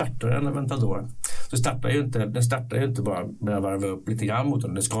som när du startar en Aventador, så startar ju inte bara med att varva upp lite grann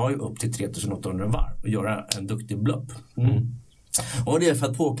motorn, det ska ju upp till 3800 varv och göra en duktig blubb. Och det är för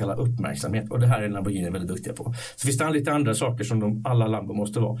att påkalla uppmärksamhet, och det här är Lamborghini väldigt duktiga på. Så finns det lite andra saker som alla Lambo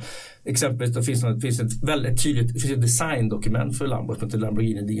måste vara. Exempelvis det finns ett väldigt tydligt designdokument för Lambo som heter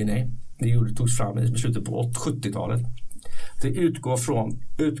Lamborghini DNA. Det togs fram i slutet på 70-talet. Det utgår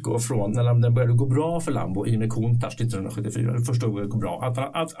från när det började gå bra för Lambo i med Countach 1974. Det första året går bra.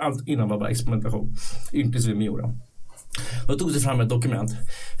 Allt innan var bara experimentation, inklusive Miura. Då tog det fram ett dokument.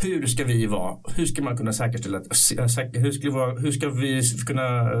 Hur ska man kunna säkerställa hur ska vi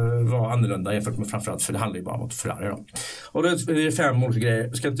kunna vara annorlunda jämfört med framförallt, för det handlar ju bara om Ferrari då. Och det är 5 olika grejer.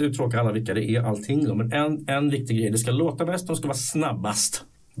 Jag ska inte uttråka alla vilka det är allting då, men en viktig grej, det ska låta bäst, de ska vara snabbast.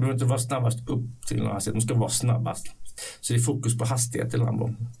 De behöver inte vara snabbast upp till någon hastighet, de ska vara snabbast. Så det är fokus på hastighet i Lambo.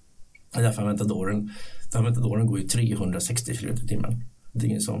 Därför Aventador går ju 360 km/h. Det är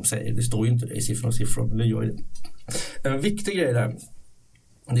ingen som säger, det står ju inte det i siffror, men det gör det. En viktig grej där,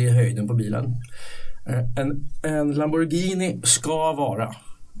 det är höjden på bilen. En Lamborghini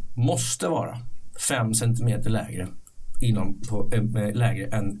måste vara 5 centimeter lägre lägre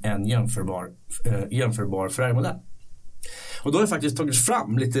än en jämförbar Ferrari-modell. Och då har jag faktiskt tagit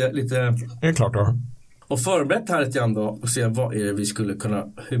fram lite Det är klart då. och förberett här lite grann då och se vad är det vi skulle kunna,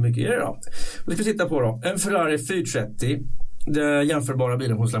 hur mycket är det då? Vi ska titta på då, en Ferrari 430. Den jämförbara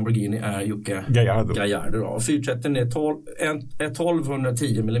bilen hos Lamborghini är Jocke Gallardo då. 430 är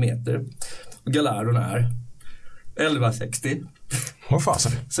 1210 mm. Gallardon är 1160. Vad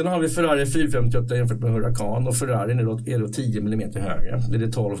fasen? Sen har vi Ferrari 458 jämfört med Huracan, och Ferrari är då 10 mm högre. Det är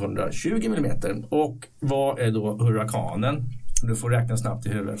 1220 mm. Och vad är då Huracanen? Du får räkna snabbt i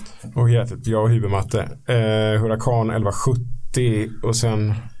huvudet. Jättligt, jag har huvudmatte. Huracan 1170 och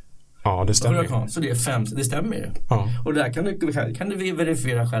sen... Ja, det stämmer. Huracan, så det är 5, det stämmer ju. Ja. Och där kan du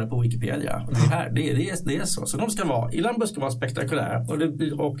verifiera själv på Wikipedia. Och det är så. Så de ska vara, Lambo ska vara spektakulära.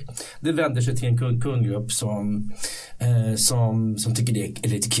 Och det vänder sig till en kundgrupp som tycker det är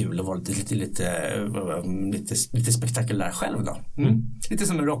lite kul att vara lite spektakulär själv då. Lite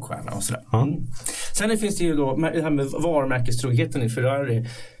som en rockstjärna och sådär. Sen finns det ju då det här med varumärkestryggheten i Ferrari.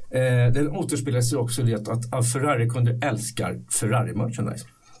 Den återspeglar sig också i att Ferrari-kunder älskar Ferrari-merchandise.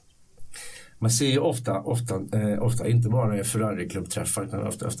 Man ser ju ofta inte bara i Ferrari-klubbträffar, utan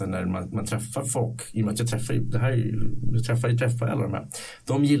ofta när man träffar folk, i och med att jag träffar alla de här,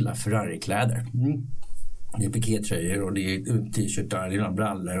 de gillar Ferrari-kläder. Det är pikétröjor och det är t-shirtar, det är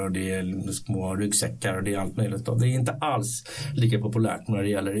brallor och det är små ryggsäckar och det är allt möjligt. Det är inte alls lika populärt när det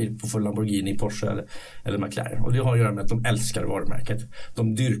gäller på Lamborghini, Porsche eller McLaren. Och det har att göra med att de älskar varumärket.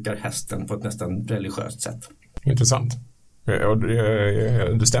 De dyrkar hästen på ett nästan religiöst sätt. Intressant. Ja,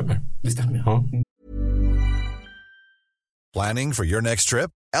 det stämmer. Det stämmer, ja. Planning for your next trip?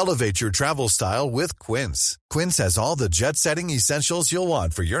 Elevate your travel style with Quince. Quince has all the jet-setting essentials you'll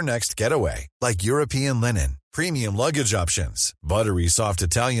want for your next getaway, like European linen, premium luggage options, buttery soft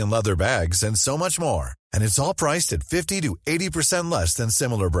Italian leather bags, and so much more. And it's all priced at 50 to 80% less than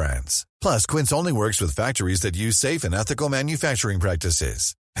similar brands. Plus, Quince only works with factories that use safe and ethical manufacturing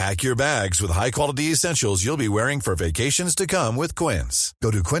practices. Pack your bags with high-quality essentials you'll be wearing for vacations to come with Quince.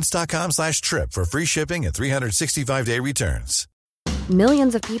 Go to quince.com/trip for free shipping and 365-day returns.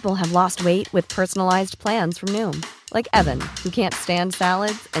 Millions of people have lost weight with personalized plans from Noom. Like Evan, who can't stand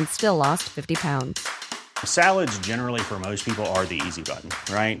salads and still lost 50 pounds. Salads generally for most people are the easy button,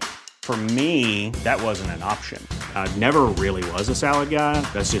 right? For me, that wasn't an option. I never really was a salad guy.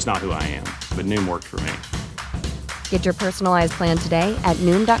 That's just not who I am. But Noom worked for me. Get your personalized plan today at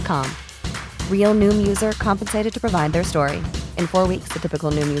Noom.com. Real Noom user compensated to provide their story. In 4 weeks, the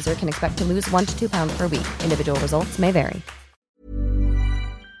typical Noom user can expect to lose 1 to 2 pounds per week. Individual results may vary.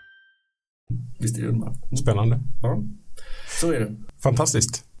 Visst är det bra? Spännande. Ja, så är det.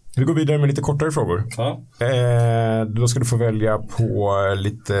 Fantastiskt. Vi går vidare med lite kortare frågor. Ja. Då ska du få välja på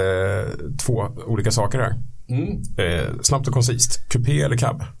två olika saker här. Snabbt och koncist. Coupé eller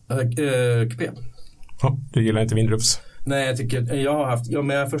cab? Coupé. Ja, du gillar inte vindrufs? Nej, jag tycker jag har haft,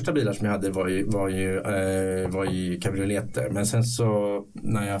 mina första bilar som jag hade var ju cabrioleter, men sen så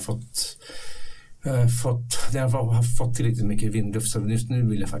när jag har fått tillräckligt mycket vindrufs, så just nu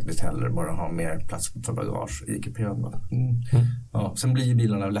vill jag faktiskt hellre bara ha mer plats för bagage i kupén. Ja, sen blir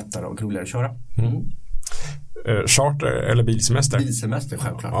bilarna lättare och roligare att köra. Charter eller bilsemester? Bilsemester,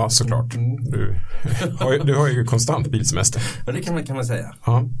 självklart. Ja, såklart. Du har ju konstant bilsemester. Ja, det kan man säga.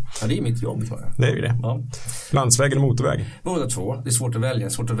 Ja, det är mitt jobb, tror jag. Det är ju det. Ja. Landsväg eller motorväg? Båda två. Det är svårt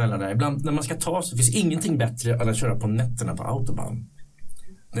att välja där. Ibland när man ska ta så finns ingenting bättre än att köra på nätterna på autobahn.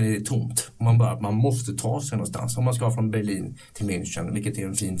 När det är tomt. Man måste ta sig någonstans. Om man ska från Berlin till München, vilket är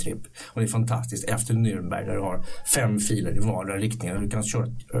en fin trip. Och det är fantastiskt. Efter Nürnberg där du har 5 filer i vardera riktningar. Du kan köra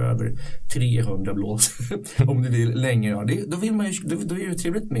över 300 blås om du vill länge. Ja, då är det ju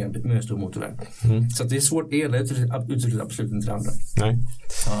trevligt med en stor motorväg. Så att det är svårt. Det ena utesluter absolut inte det andra. Nej.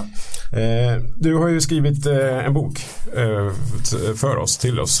 Ja. Du har ju skrivit en bok för oss,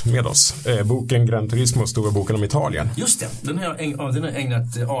 med oss. Boken Gran Turismo, stora boken om Italien. Just det. Den har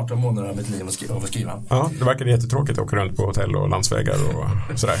ägnat 18 månader av mitt liv att skriva. Ja, det verkar jättetråkigt att åka runt på hotell och landsvägar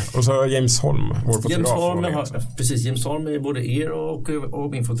och sådär. Och så James Holm, vår fotograf. James Holm är både er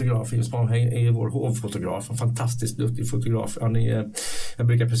och min fotograf. James Holm är vår hovfotograf. En fantastiskt duktig fotograf. Jag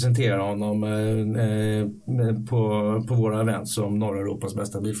brukar presentera honom på våra event som norra Europas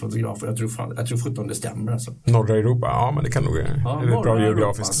bästa bilfotograf. Jag tror 17 det stämmer. Alltså. Norra Europa, ja, men det kan nog vara bra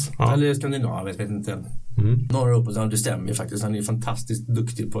geografiskt. Ja. Eller Skandinavien, vet inte. Norra Europa, det stämmer ju faktiskt. Han är fantastiskt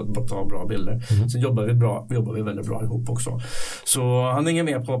duktig på att ta bra bilder. Sen jobbar vi väldigt bra ihop också. Så han hänger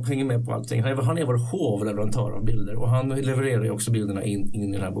med på allting. Han är vår hovleverantör av bilder. Och han levererar ju också bilderna in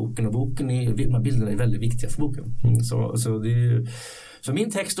i den här boken. Och de här bilderna är väldigt viktiga för boken. Så det är ju... Så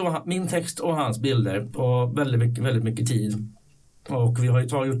min text och hans bilder och väldigt mycket tid. Och vi har ju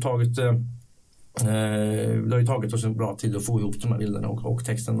tagit oss en bra tid att få ihop de här bilderna och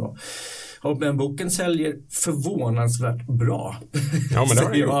texten då. Men boken säljer förvånansvärt bra. Ja, men det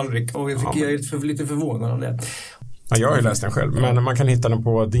har ju aldrig. Och jag är lite förvånad om det. Ja, jag har ju läst den själv, men man kan hitta den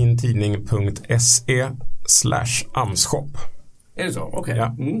på dintidning.se/amshop. Är det så? Okej.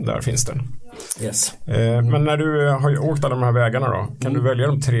 Ja, där finns den. Yes. Men när du har åkt alla de här vägarna då, kan du välja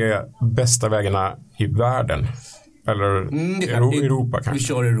de 3 bästa vägarna i världen? Eller Europa kanske? Vi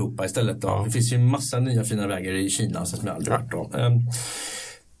kör Europa istället då. Ja. Det finns ju en massa nya fina vägar i Kina som jag aldrig varit då.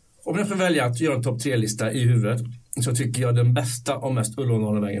 Om jag får välja att göra en topp 3-lista i huvudet, så tycker jag den bästa och mest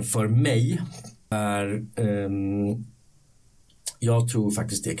underhållande vägen för mig är jag tror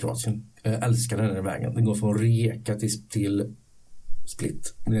faktiskt det är Kroatien. Jag älskar den här vägen. Den går från Rijeka till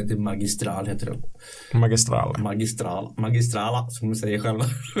Split. Den heter Magistral heter den. Magistrala som de säger själva.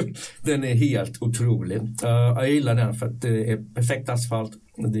 Den är helt otrolig. Jag gillar den för att det är perfekt asfalt.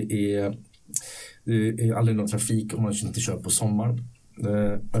 Det är aldrig någon trafik om man inte kör på sommaren.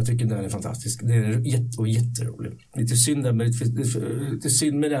 Jag tycker den är fantastisk. Det är jätterolig. Lite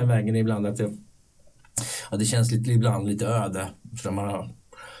synd med den vägen ibland att det känns ibland lite öde. Så man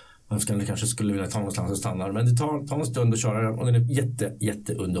kanske skulle vilja ta någonstans och stanna. Men det tar en stund att köra den och den är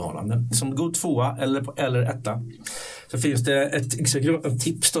jätteunderhållande. Som god 2 eller 1 så finns det ett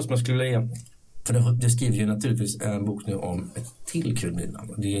tips då som jag skulle ge. För det skriver ju naturligtvis en bok nu om ett till kul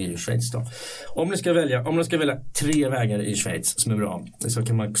midland. Det är ju Schweiz då. Om ni ska välja 3 vägar i Schweiz som är bra, så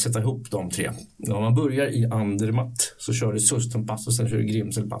kan man sätta ihop de 3. Om man börjar i Andermatt så kör du Sustenpass och sen kör du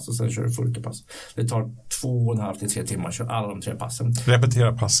Grimselpass och sen kör du Furkepass. Det tar 2,5 till 3 timmar att köra alla de 3 passen.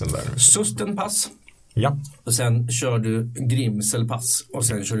 Repetera passen där. Sustenpass. Ja. Och sen kör du Grimselpass och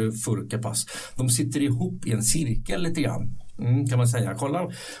sen kör du Furkepass. De sitter ihop i en cirkel lite grann. Kan man säga. Kolla,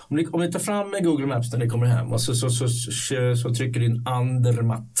 om ni tar fram Google Maps när ni kommer hem och så trycker du in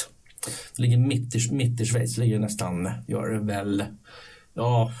Andermatt. Det ligger mitt i Schweiz, ligger nästan, gör det väl,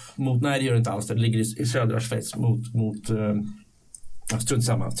 nej det gör det inte alls, det ligger i södra Schweiz mot strunt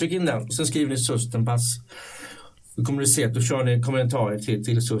samma. Tryck in den och sen skriver ni Sustenpass. Då kommer du se att du kör ni kommentarer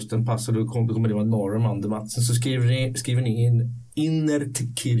till Sustenpass och då kommer det vara norr om Andermatt. Sen så skriver ni in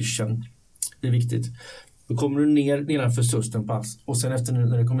Innertkirchen. Det är viktigt. Då kommer du nedanför Sustenpass och sen efter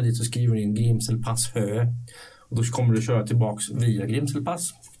när du kommer dit så skriver du in Grimselpass hö. Och då kommer du köra tillbaks via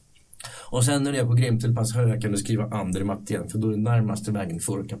Grimselpass. Och sen när du är på Grimselpass hö kan du skriva Andermatt igen, för då är det närmaste vägen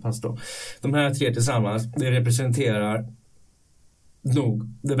Furkepass då. De här 3 tillsammans, det representerar nog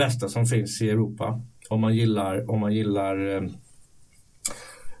det bästa som finns i Europa. Om man gillar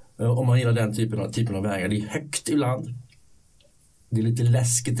den typen av vägar. Det är högt ibland. Det är lite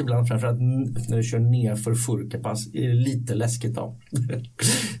läskigt ibland, framförallt när du kör ner för Furkepass är det lite läskigt då.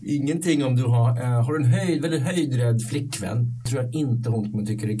 Ingenting om du har en väldigt höjdrädd flickvän, tror jag inte hon kommer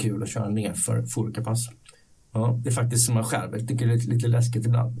tycka det är kul att köra ner för Furkepass. Ja, det är faktiskt som jag själv tycker det är lite läskigt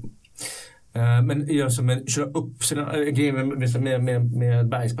ibland. Men köra upp sina grejer med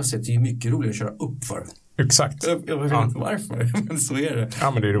bergspasset är ju mycket roligare att köra upp för. Exakt. Jag vet inte varför, men så är det.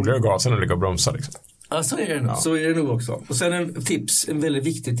 Ja, men det är roligare att gasa än att ligga och bromsa liksom. Ja, så är det nog. Ja. Så är det nog också. Och sen en väldigt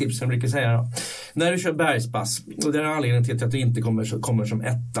viktig tips som jag brukar säga då. När du kör bergspass, och det är anledningen till att du inte kommer som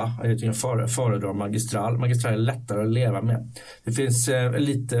 1. Jag föredrar Magistral. Magistral är lättare att leva med. Det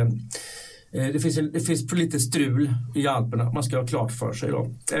finns lite strul i Alperna. Man ska ha klart för sig då.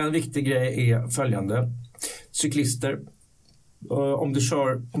 En viktig grej är följande. Cyklister. Om du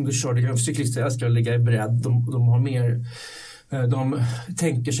kör cyklister älskar att ligga i bredd. De har mer... De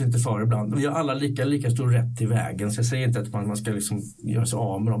tänker sig inte för ibland. Vi har alla lika stor rätt i vägen. Så jag säger inte att man ska liksom göra sig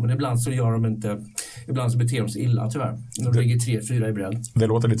av med dem. Men ibland så gör de inte... Ibland så beter de sig illa tyvärr. De ligger 3-4 i bredd. Det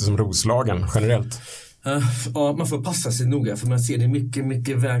låter lite som Roslagen generellt. Ja, man får passa sig noga. För man ser det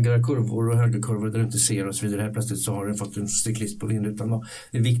mycket vägar, kurvor och högerkurvor där du inte ser och så vidare. Här plötsligt så har du fått en cyklist på vindrutan.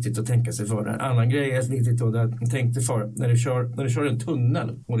 Det är viktigt att tänka sig för det. En annan grej är viktigt då, tänk dig för när du kör en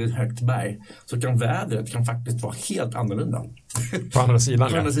tunnel och det är ett högt berg, så kan vädret faktiskt vara helt annorlunda. På andra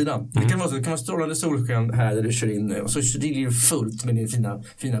sidan. På andra sidan. Det kan vara strålande solsken här där du kör in nu och så ligger du fullt med din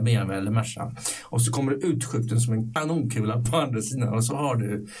fina BMW eller Merca. Och så kommer du utskjuten som en kanonkula på andra sidan och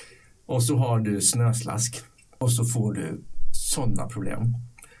så har du snöslask och så får du sådana problem.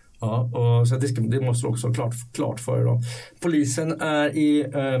 Ja, och så det måste du också ha klart för dig då. Polisen är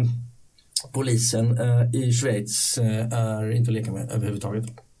polisen i Schweiz är inte att leka med överhuvudtaget.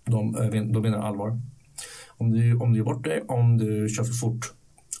 De menar allvar. Om du gör bort dig, om du kör för fort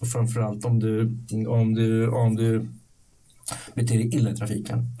och framförallt om du beter dig illa i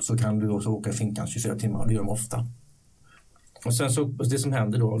trafiken, så kan du också åka i finkan 24 timmar. Det gör de ofta. Och sen så, det som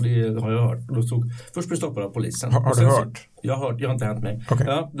händer då, det har jag hört. Först blir stoppade av polisen. Har du hört? Jag har hört, jag har inte hänt mig. Okay.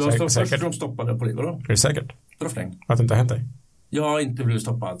 Ja, först de stoppade av polisen. Vadå? Är det säkert? Vadå för länge? Att det inte har hänt dig? Jag har inte blivit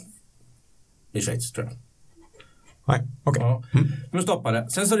stoppad i Schweiz, tror jag. Nej, okej. Ja. De stoppade.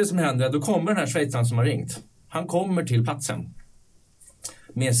 Sen så det som händer, då kommer den här schweizaren som har ringt. Han kommer till platsen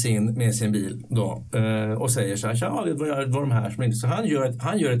med sin bil då, och säger så här, ja, det var de här som ringde. Så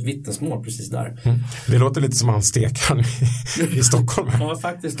han gör ett vittnesmål precis där. Det låter lite som han stekaren i Stockholm. Ja,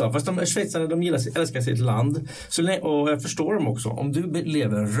 faktiskt då. Fast de schweizarna, de älskar sitt land. Och jag förstår dem också. Om du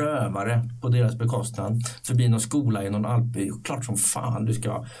lever en rövare på deras bekostnad förbi någon skola i någon alpby, klart som fan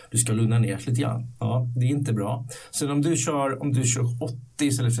du ska lugna ner lite grann. Ja, det är inte bra. Sen om du kör 80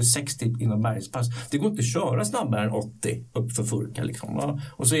 istället för 60 inom bergspass, det går inte att köra snabbare än 80 upp för Furka liksom. Ja.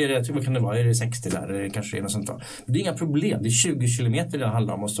 Och så är det, vad kan det vara, är det 60 där, eller kanske är något sånt där. Det är inga problem, det är 20 kilometer det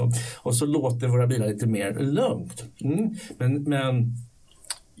handlar om, och så låter våra bilar lite mer lugnt.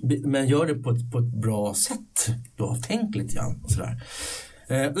 Men gör det på ett bra sätt. Du har tänkt lite grann och sådär.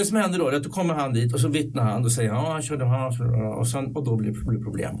 Det som händer då är att då kommer han dit och så vittnar han och säger ja, han körde och då blir det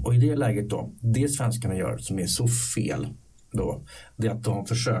problem. Och i det läget då, det svenskarna gör som är så fel då, det är att de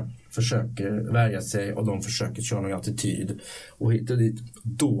försöker värja sig och de försöker köra någon attityd och hit och dit.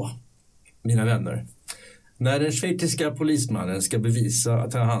 Då, mina vänner, när den schweiziska polismannen ska bevisa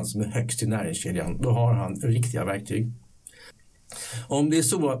att han är han som är högst i näringskedjan, då har han riktiga verktyg. Om det är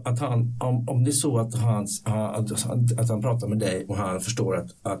så att han pratar med dig och han förstår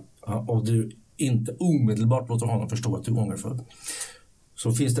och du inte omedelbart låter honom förstå att du ångrar för,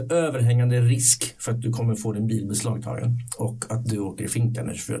 så finns det överhängande risk för att du kommer få din bil beslagtagen och att du åker i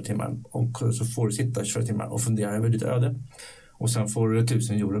finkan i 24 timmar. Och så får du sitta i 24 timmar och fundera över ditt öde. Och sen får du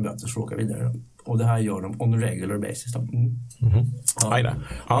 1000 euro böter för att åka vidare. Och det här gör de on a regular basis. Ja.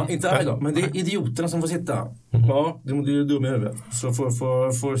 Ja, inte aj då, men det är idioterna som får sitta. Ja, de är dumma i huvudet. Så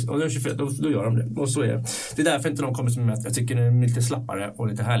då gör de det. Och så är det. Det är därför inte de kommer som mest. Jag tycker det är lite slappare och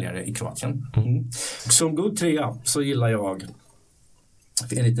lite härligare i Kroatien. Som god trea så gillar jag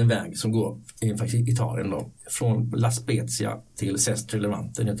en liten väg som går faktiskt i Italien då, från La Spezia till Sestri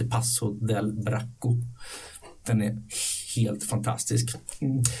Levante ner till Passo del Bracco. Den är helt fantastisk.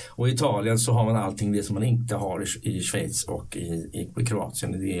 Och i Italien så har man allting det som man inte har i Schweiz och i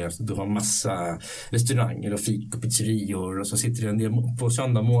Kroatien. Du har massa restauranger och fik och pizzerior, och så sitter det en del på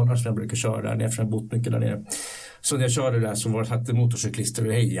söndagmorgnar som jag brukar köra där nere, för jag har bott mycket där nere. Så när jag körde där så var det motorcyklister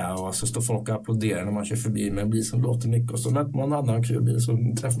och heja, och så står folk och applåderar när man kör förbi med en bil som låter mycket, och så möter man en annan kul bil, så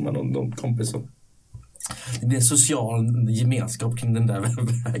träffar man någon kompis. Det blir en social gemenskap kring den där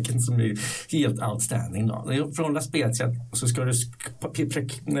vägen som är helt outstanding då. Från La Spezia så ska du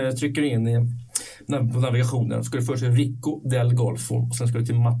trycka in på navigationen, ska du först till Rico del Golfo och sen ska du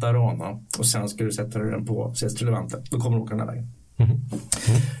till Matarana och sen ska du sätta den på Sestri Levante. Då kommer du åka den här vägen.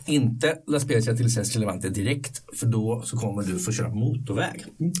 Inte La Spezia till Sestri Levante direkt, för då så kommer du få köra motorväg.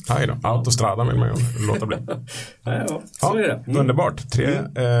 Nej då, autostrada vill man ju låta bli. Ja, så är det. Underbart,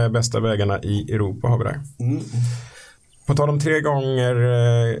 3 bästa vägarna i Europa har vi där. På tal om 3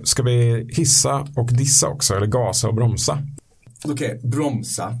 gånger ska vi hissa och dissa också, eller gasa och bromsa. Okej,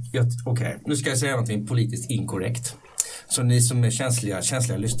 bromsa. Nu ska jag säga någonting politiskt inkorrekt. Så ni som är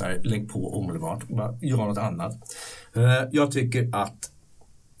känsliga lyssnare, lägg på omedelbart. Gör något annat. Jag tycker att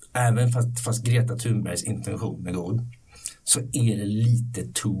även fast Greta Thunbergs intention är god, så är det lite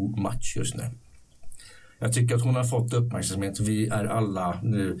too much just nu. Jag tycker att hon har fått uppmärksamhet. Vi är alla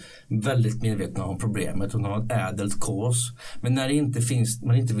nu väldigt medvetna om problemet. Hon har ett ädelt kås. Men när det inte finns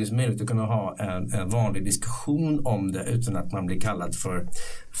möjlighet att kunna ha en vanlig diskussion om det utan att man blir kallad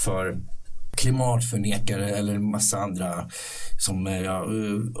för klimatförnekare eller en massa andra som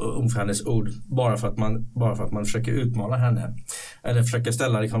ungefär hennes ord, bara för att man försöker utmana henne eller försöker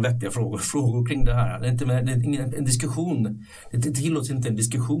ställa liksom vettiga frågor kring det här. Det är ingen en diskussion. Det tillåts inte en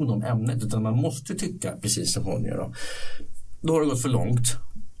diskussion om ämnet, utan man måste tycka precis som hon gör. Då har det gått för långt.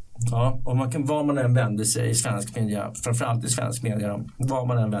 Ja, och var man än vänder sig i svensk media, framförallt i svensk media, var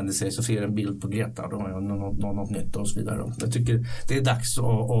man än vänder sig så ser en bild på Greta och något nytt och så vidare. Jag tycker det är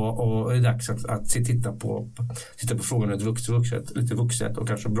dags att titta på frågan lite vuxet och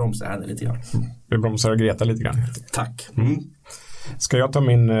kanske bromsa henne lite grann. Vi bromsar Greta lite grann. Tack. Ska jag ta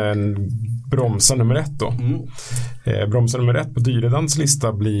min bromsa nummer 1 då? Bromsa nummer 1 på Dyredans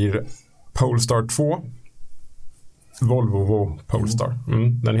lista blir Polestar 2. Volvo Polestar.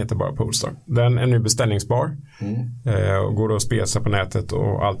 Den heter bara Polestar. Den är nu beställningsbar och går att spesa på nätet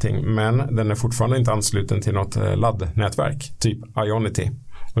och allting. Men den är fortfarande inte ansluten till något laddnätverk, typ Ionity.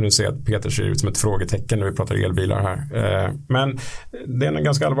 Och nu ser jag att Peter ser ut som ett frågetecken när vi pratar elbilar här. Men det är en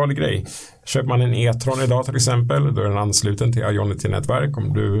ganska allvarlig grej. Köper man en e-tron idag till exempel, då är den ansluten till Ionity-nätverk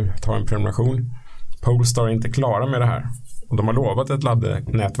om du tar en prenumeration. Polestar är inte klara med det här. Och de har lovat ett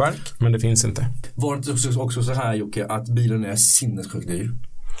laddnätverk, men det finns inte. Var det också så här, Jocke, att bilen är sinnessjukt dyr?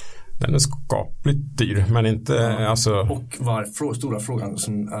 Den är skapligt dyr, men inte alltså... Och stora frågan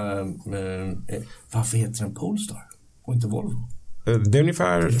som varför heter den Polestar och inte Volvo? Det är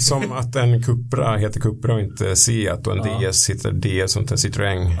ungefär som att en Cupra heter Cupra och inte Seat och en DS heter DS och inte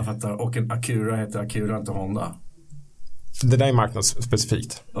Citroën. Jag fattar. Och en Acura heter Acura, inte Honda. Det där är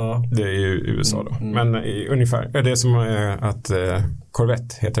marknadsspecifikt. Det är ju USA då. Men ungefär är det som att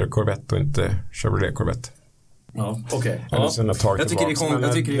Corvette heter Corvette och inte Chevrolet Corvette. Ja, okej. Jag tycker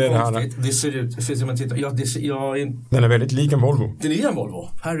det är konstigt. Det ser ut, för man tittar, den är väldigt lik en Volvo. Den är en Volvo.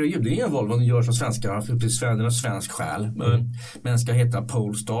 Herregud, det är en Volvo. Den görs av svenskar, för Sverige svensk själ. Men ska heta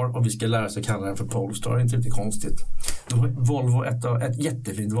Polestar och vi ska lära sig kalla den för Polestar. Det är inte riktigt konstigt. Volvo ett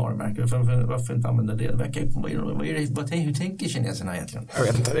jättefint varumärke. Varför inte använda det? Hur tänker kineserna egentligen? Jag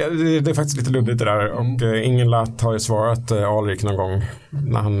vet inte. Det är faktiskt lite luddigt det där. Och ingen latt har ju svarat Alrik någon gång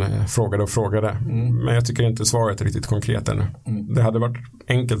när han frågade. Men jag tycker inte svaret är riktigt konkret ännu. Det hade varit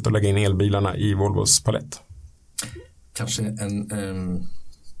enkelt att lägga in elbilarna i Volvos palett. Kanske en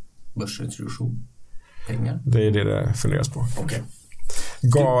börsintroduktion. Pengar? Det är det funderas på. Okej.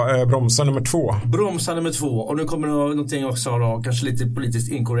 Bromsa nummer 2. Bromsa nummer 2. Och nu kommer det någonting också då, kanske lite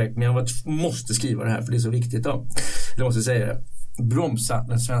politiskt inkorrekt, men jag måste skriva det här för det är så viktigt då. Jag måste säga det. Bromsa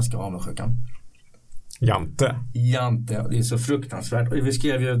den svenska avundsjukan. Jante, det är så fruktansvärt. Och jag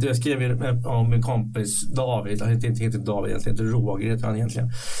skrev ju om min kompis David, han heter inte David egentligen, inte Roger heter han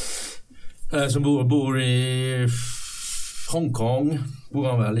egentligen. Som bor i Hongkong, bor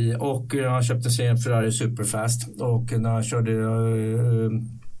han väl i, och han köpte sig en Ferrari Superfast och när han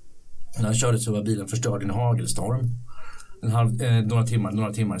körde så var bilen förstörd i en hagelstorm.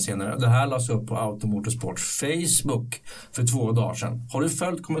 Några timmar senare. Det här lades upp på Automotorsports Facebook för 2 dagar sedan. Har du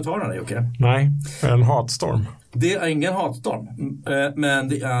följt kommentarerna, Jocke? Nej, en hatstorm. Det är ingen hatstorm, men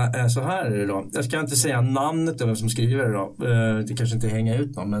det är så här idag. Jag ska inte säga namnet av vem som skriver det då. Det kanske inte hänger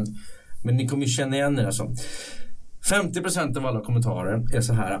ut någon, men ni kommer ju känna igen det alltså. 50% av alla kommentarer är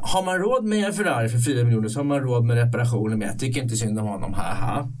så här: har man råd med en Ferrari för 4 miljoner så har man råd med reparationer, men jag tycker inte synd om honom,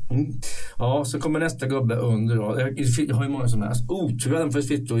 haha. Ja, så kommer nästa gubbe under då. Jag har ju många som helst otur, även för ett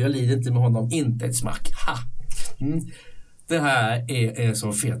fitto, jag lider inte med honom, inte ett smack, ha. Det här är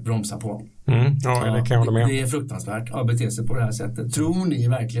så fet bromsa på. Ja, det kan jag hålla med. Det är fruktansvärt att bete sig på det här sättet. Tror ni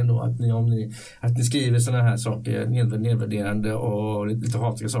verkligen då att ni skriver sådana här saker, nedvärderande och lite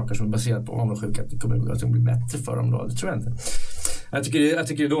hatiga saker som är baserat på avundsjuka, att det kommer att bli bättre för dem då? Det tror jag inte. Jag tycker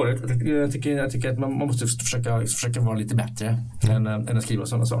det är dåligt. Jag tycker att man måste försöka vara lite bättre än att skriva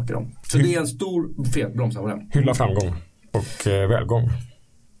sådana saker om. Så det är en stor fet bromsa på den. Hylla framgång och välgång.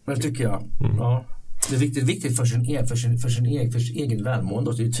 Det tycker jag. Ja. Det är viktigt för sin egen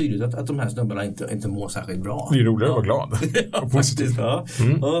välmående. Det är tydligt att de här snubbarna inte mår särskilt bra. Det är roligt att vara glad. Ja, faktiskt. Ja.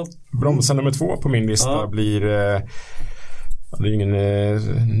 Bromsa nummer 2 på min lista blir... det är ingen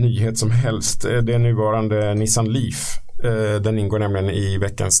nyhet som helst. Det är nuvarande Nissan Leaf. Den ingår nämligen i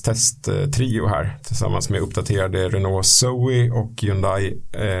veckans testtrio här. Tillsammans med uppdaterade Renault Zoe och Hyundai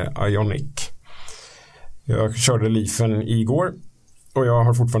Ioniq. Jag körde Leafen igår. Och jag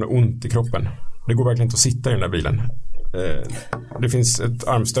har fortfarande ont i kroppen. Det går verkligen inte att sitta i den där bilen. Det finns ett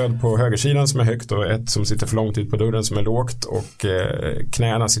armstöd på högersidan som är högt och ett som sitter för långt ut på dörren som är lågt. Och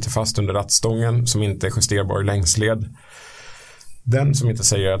knäna sitter fast under rattstången som inte är justerbar i längsled. Den som inte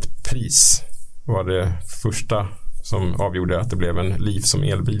säger att pris var det första som avgjorde att det blev en Leaf som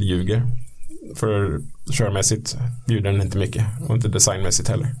elbil ljuger. För körmässigt bjuder den inte mycket och inte designmässigt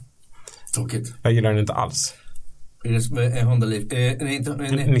heller. Tråkigt. Jag gillar den inte alls. Är det Honda Leaf?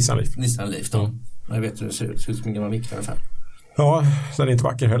 Nissan Leaf. Nissan Leaf då. Jag vet hur det ser ut. Det ser ut som en gammal mick ungefär. Ja, den är inte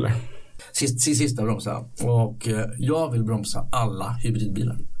vacker heller. Sista bromsa. Och jag vill bromsa alla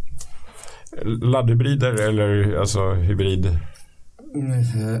hybridbilar. Laddhybrider eller alltså hybrid?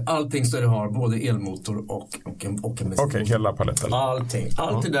 Allting så det har både elmotor och en bensin. Okej, hela paletten. Allting.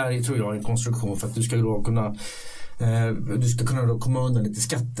 Allt det där tror jag är en konstruktion för att du ska då kunna då komma undan lite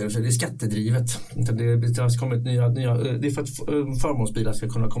skatter, så det är skattedrivet. Det har kommit nya, det är för att förmånsbilar ska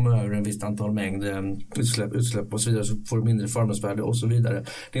kunna komma över en visst antal mängd utsläpp och så vidare, så får du mindre förmånsvärde och så vidare.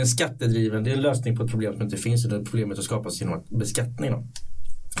 Det är en skattedriven, det är en lösning på ett problem som inte finns, och det är problemet att skapas genom beskattning.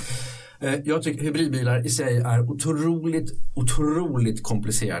 Jag tycker hybridbilar i sig är otroligt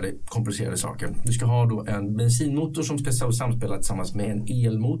komplicerade saker. Du ska ha då en bensinmotor som ska samspela tillsammans med en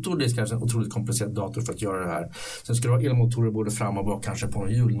elmotor. Det ska vara en otroligt komplicerad dator för att göra det här. Sen ska du ha elmotorer både fram och bak, kanske på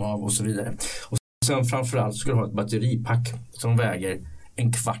en hjulnav och så vidare. Och sen framförallt ska du ha ett batteripack som väger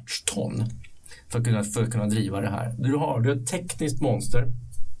 1/4 ton för att kunna driva det här. Du har ett tekniskt monster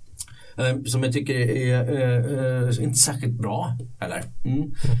som jag tycker är inte särskilt bra, eller?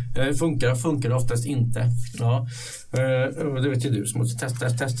 Funkar oftast inte. Ja. Det vet ju du som måste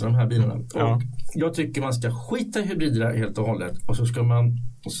testa de här bilarna. Ja. Och jag tycker man ska skita i hybrider helt och hållet, och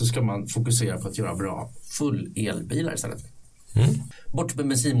så ska man fokusera på att göra bra full elbilar istället. Bort med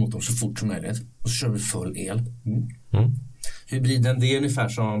bensinmotorn så fort som möjligt, och så kör vi full el. Hybriden, det är ungefär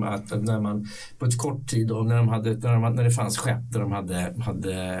som att när man på ett kort tid, och när det fanns skepp där de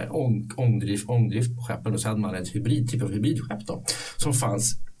hade ångdrift på skeppen, och så hade man ett typ av hybridskepp då, som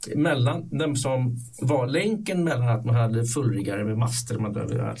fanns mellan dem, som var länken mellan att man hade fullriggare med master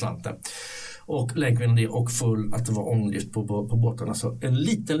över Atlanten och länken det och att det var ångdrift på båtarna. Så en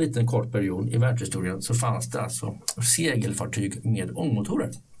liten kort period i världshistorien så fanns det alltså segelfartyg med ångmotorer.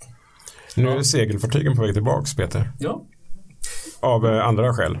 Nu är segelfartygen på väg tillbaks, Peter. Ja. Av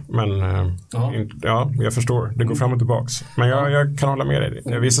andra skäl, men jag förstår, det går fram och tillbaks. Men jag kan hålla med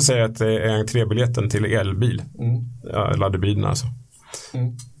dig. Vissa säger att det är entrébiljetten till elbil, laddhybriden alltså.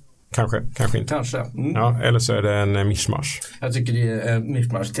 Kanske inte. Kanske. Ja, eller så är det en mischmasch. Jag tycker det är en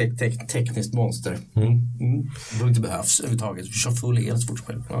mischmasch, tekniskt monster. Det inte behövs överhuvudtaget. Vi kör full el så fort som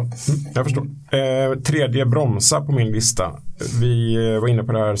möjligt. Jag förstår. Tredje bromsa på min lista. Vi var inne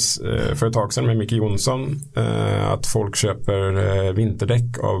på det här för ett tag sedan med Micke Jonsson. Att folk köper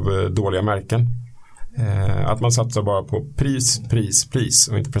vinterdäck av dåliga märken. Att man satsar bara på pris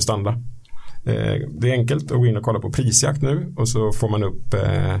och inte prestanda. Det är enkelt att gå in och kolla på prisjakt nu, och så får man upp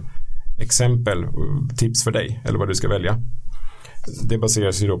exempel, tips för dig eller vad du ska välja. Det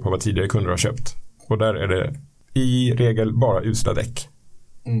baseras ju då på vad tidigare kunder har köpt, och där är det i regel bara usla däck.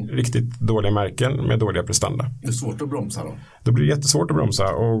 Riktigt dåliga märken med dåliga prestanda. Det är svårt att bromsa då? Då blir det jättesvårt att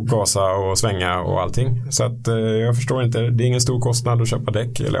bromsa och gasa och svänga och allting. Så att jag förstår inte, det är ingen stor kostnad att köpa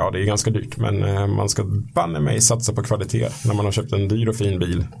däck. Eller ja, det är ganska dyrt, men man ska banne mig satsa på kvalitet när man har köpt en dyr och fin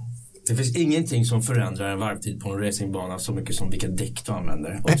bil. Det finns ingenting som förändrar en varvtid på en racingbana så mycket som vilka däck du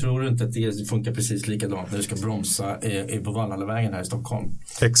använder. Och tror du inte att det funkar precis likadant när du ska bromsa på Valhallavägen här i Stockholm?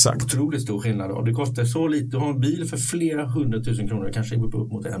 Exakt. Otroligt stor skillnad. Och det kostar så lite. Du har en bil för flera 100 000 kronor, kanske upp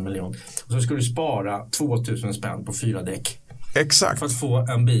mot 1 miljon. Och så ska du spara 2000 spänn på 4 däck. Exakt. För att få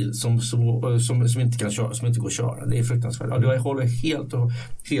en bil som inte kan köra, som inte går att köra. Det är fruktansvärt. Ja, du håller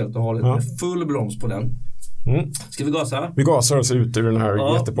helt och hållet med full broms på den. Ska vi gasa? Vi gasar oss ut ur den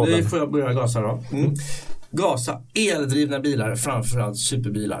här jättepodden. Ja, får jag börja gasa då. Gasa, eldrivna bilar, framförallt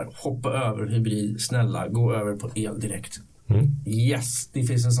superbilar. Hoppa över hybrid, snälla, gå över på el direkt. Yes, det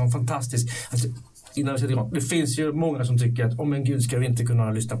finns en sån fantastisk... Alltså, innan vi sätter igång. Det finns ju många som tycker att men gud, ska vi inte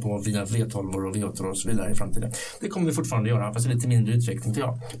kunna lyssna på via V12 och V8 och så vidare i framtiden. Det kommer vi fortfarande göra, fast i lite mindre utveckling till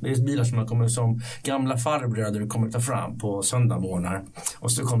Det är bilar som man kommer som gamla farbröder kommer ta fram på söndagmorgnar,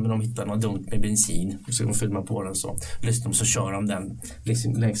 och så kommer de hitta något dumt med bensin, och så fyller man på den, så lyssnar de, så kör de den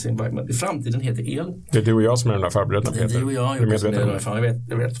längs sin väg. Men i framtiden heter el. Det är du och jag som är den där farbröderna, Peter. Det är du och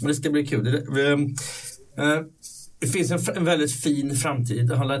jag vet. Men det ska bli kul. Det finns en väldigt fin framtid.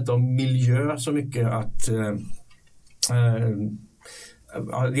 Det handlar inte om miljö så mycket att...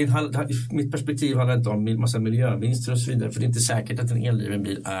 mitt perspektiv handlar inte om massa miljövinster och så vidare. För det är inte säkert att en eldriven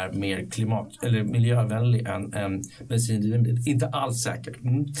bil är mer eller miljövänlig än en bensindriven bil. Inte alls säkert.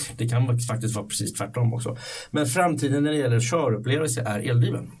 Det kan faktiskt vara precis tvärtom också. Men framtiden när det gäller körupplevelse är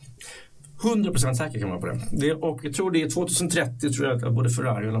eldriven. 100% säker kan man på det. Och jag tror det är 2030, tror jag, att både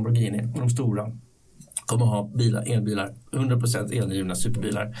Ferrari och Lamborghini och de stora kommer ha elbilar, 100% eldrivna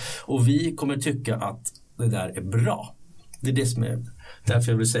superbilar. Och vi kommer tycka att det där är bra. Det är det som är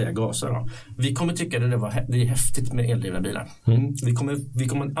därför jag vill säga gasa då. Vi kommer tycka att det är häftigt med eldrivna bilar. Vi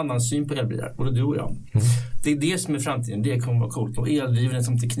kommer en annan syn på elbilar, både du och jag. Det är det som är framtiden, det kommer vara coolt. Och eldriven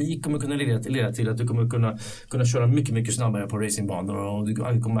som teknik kommer kunna leda till att du kommer kunna köra mycket, mycket snabbare på racingbanor, och du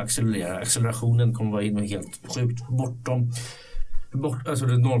kommer accelerera. Accelerationen kommer vara helt sjukt bortom. Alltså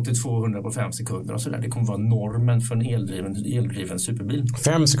det är 0-200 på 5 sekunder och sådär. Det kommer vara normen för en eldriven superbil.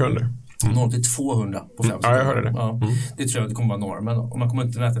 5 sekunder? 0 till 200 på 5 sekunder. Ja, jag hörde det. Ja, det tror jag det kommer vara normen. Och man kommer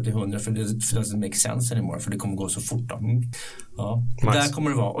inte mäta till 100 för det doesn't make sense anymore, för det kommer gå så fort. Ja, nice. Där kommer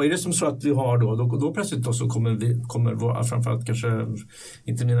det vara. Och är det som så att vi har då plötsligt då så kommer våra, framförallt kanske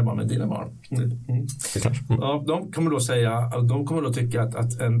inte mina barn men dina barn. Ja, de kommer då tycka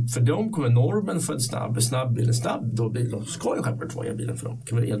att för dem kommer normen för en snabb bil då ska ju självklart vara bilen för dem.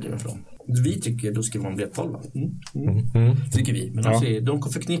 Kan vara eldriven för dem. Vi tycker då ska det vara en V12. Tycker vi. Men de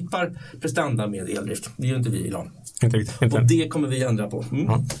förknippar prestanda med eldrift. Det gör inte vi idag. Inte riktigt. Och det kommer vi ändra på.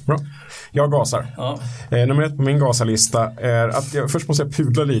 Ja, bra. Jag gasar. Ja. Nummer 1 på min gasarlista är att först måste jag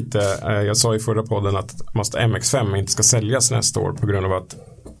pudla lite. Jag sa i förra podden att Mazda MX-5 inte ska säljas nästa år på grund av att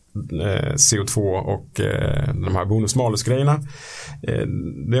CO2 och de här bonus-malus-grejerna.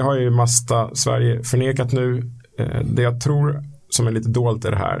 Det har ju Mazda Sverige förnekat nu. Det jag tror som är lite dolt i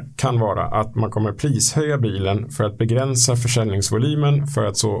det här kan vara att man kommer prishöja bilen för att begränsa försäljningsvolymen för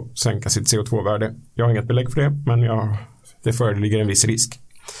att så sänka sitt CO2-värde. Jag har inget belägg för det, men det föreligger en viss risk.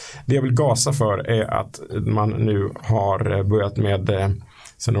 Det jag vill gasa för är att man nu har börjat med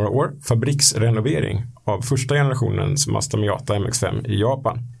sedan några år fabriksrenovering av första generationens Mazda Miata MX-5 i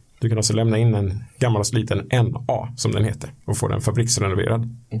Japan. Du kan alltså lämna in en gammal sliten NA som den heter och få den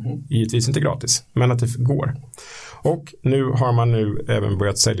fabriksrenoverad. Givetvis inte gratis, men att det går. Och nu har man även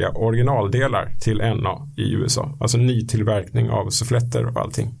börjat sälja originaldelar till NA i USA. Alltså nytillverkning av suffletter och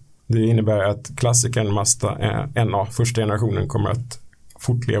allting. Det innebär att klassikern Mazda NA första generationen kommer att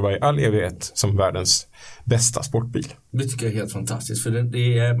fortleva i all evighet som världens bästa sportbil. Det tycker jag är helt fantastiskt. För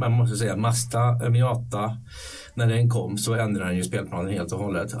det är, man måste säga, Mazda Miata, när den kom så ändrade den ju spelplanen helt och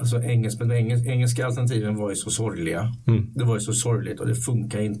hållet. Alltså engelska alternativen var ju så sorgliga. Det var ju så sorgligt och det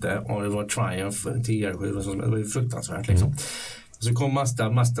funkar inte. Och det var Triumph, TR7, det var ju fruktansvärt liksom. Så kom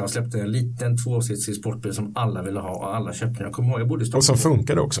Mazda och släppte en liten tvåsitsig sportbil som alla ville ha och alla köpte. Jag kommer ihåg, jag bodde i Stockholm. Och som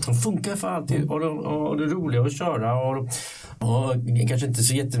funkade också. Som funkar för alltid. Och det roliga att köra och kanske inte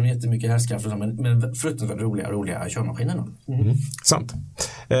så jättemycket hästkraft men fruktansvärt roliga körmaskinerna. Sant.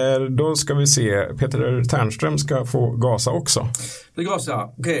 Då ska vi se, Peter Ternström ska få gasa också. Det gasa.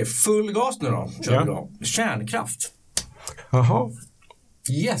 Okej, full gas nu då. Kör vi då. Kärnkraft. Jaha.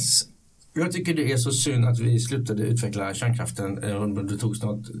 Yes. Jag tycker det är så synd att vi slutade utveckla kärnkraften. Det togs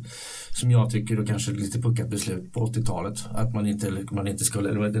något som jag tycker då kanske lite puckat beslut på 80-talet. Att man inte skulle,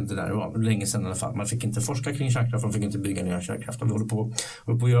 eller vet inte där det var, länge sedan i alla fall. Man fick inte forska kring kärnkraft, man fick inte bygga nya kärnkraft. Vi håller på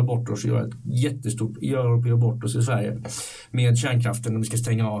att göra bort oss och göra ett göra bort oss i Sverige med kärnkraften. Och vi ska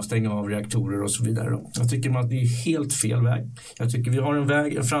stänga av reaktorer och så vidare. Jag tycker att det är helt fel väg. Jag tycker vi har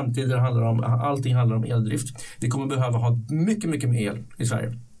en framtid där allting handlar om eldrift. Vi kommer behöva ha mycket, mycket mer el i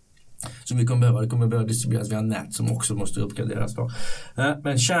Sverige. Som vi kommer behöva distribueras via nät som också måste uppgraderas då.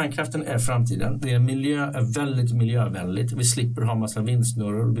 Men kärnkraften är framtiden. Det är väldigt miljövänligt. Vi slipper ha massa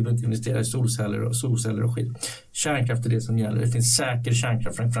vindsnurror. Vi behöver inte investera i solceller och skit. Kärnkraft är det som gäller. Det finns säker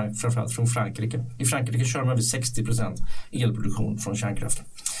kärnkraft framförallt från Frankrike. I Frankrike kör man över 60% elproduktion från kärnkraft.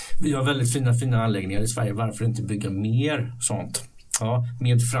 Vi har väldigt fina anläggningar i Sverige. Varför inte bygga mer sånt? Ja,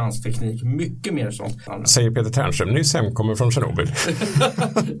 med fransk teknik. Mycket mer sånt. Säger Peter Ternström, nyss hemkommer från Tjernobyl.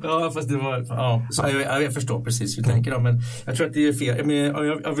 Ja, fast det var... Ja, så jag förstår precis hur du tänker. Men jag tror att det är fel. Men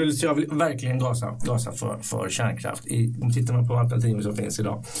jag vill verkligen gasa för kärnkraft. Tittar man på alternativen som finns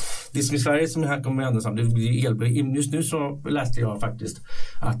idag. Det som i Sverige som här kommer hända samt, det blir elbil. Just nu så läste jag faktiskt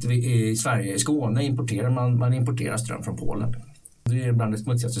att vi i Sverige, i Skåne, man importerar ström från Polen. Det är bland det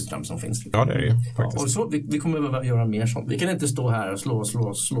smutsigaste ström som finns. Ja, det är det faktiskt. Ja, och så, vi kommer behöva göra mer sånt. Vi kan inte stå här och slå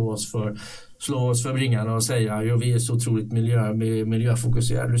oss för bringarna och säga att vi är så otroligt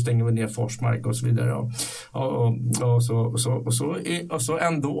miljöfokuserade. Nu stänger vi ner Forsmark och så vidare. Och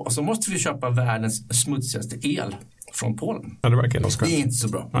så måste vi köpa världens smutsigaste el från Polen. Ja, det verkar det är inte så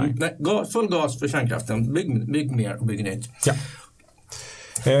bra. Nej, full gas för kärnkraften. Bygg mer och bygg nytt. Ja.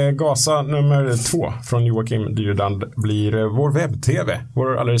 Gasa nummer 2 från Joakim Dyredand blir vår webb-tv,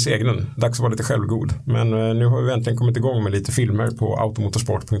 vår alldeles egen. Dags att vara lite självgod. Men nu har vi äntligen kommit igång med lite filmer på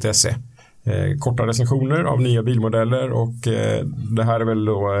automotorsport.se. Korta recensioner av nya bilmodeller och det här är väl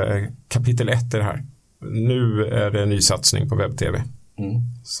då kapitel 1 i det här. Nu är det en ny satsning på webb-tv.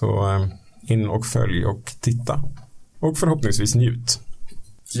 Så in och följ och titta. Och förhoppningsvis njut.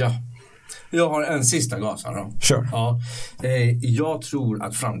 Ja. Jag har en sista gasa då. Kör. Ja, jag tror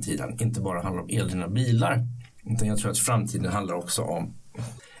att framtiden inte bara handlar om eldrivna bilar. Utan jag tror att framtiden handlar också om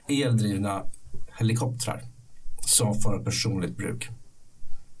eldrivna helikoptrar som för personligt bruk.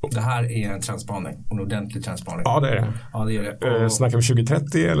 Det här är en transspaning, en ordentlig transspaning. Ja, det är det. Ja, det är det. Snackar vi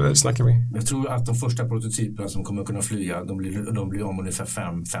 2030 eller snackar vi? Jag tror att de första prototyperna som kommer kunna flyga, de blir om ungefär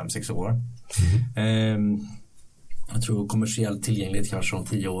 5-6 år. Jag tror kommersiellt tillgängligt kanske om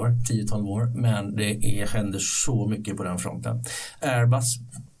 10-12 år. Men det händer så mycket på den fronten. Airbus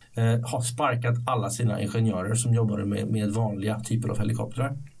har sparkat alla sina ingenjörer som jobbade med vanliga typer av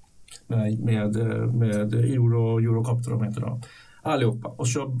helikoptrar. Med Eurocopter de heter då. Allihopa. Och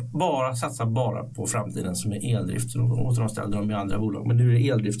satsar bara på framtiden som är eldrift. Och de ställde dem i andra bolag. Men nu är det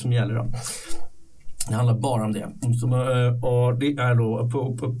eldrift som gäller då. Det handlar bara om det. Och det är då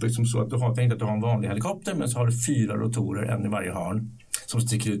uppbyggt som så att du har en vanlig helikopter, men så har du 4 rotorer, en i varje hörn, som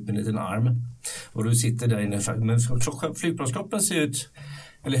sticker ut med en liten arm. Och du sitter där inne. Men flygplanskroppen ser ut,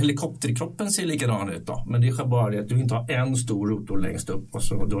 eller helikopterkroppen ser likadan ut då. Men det är bara det att du inte har en stor rotor längst upp och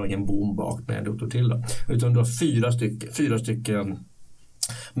så du har ingen bom bak med en rotor till då. Utan du har 4 stycken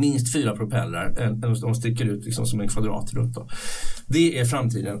minst 4 propellrar. De sticker ut liksom som en kvadrat runt då. Det är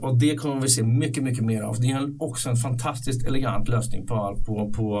framtiden och det kommer vi se mycket, mycket mer av. Det är också en fantastiskt elegant lösning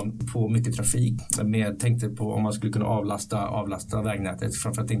på mycket trafik. Tänkte på om man skulle kunna avlasta vägnätet,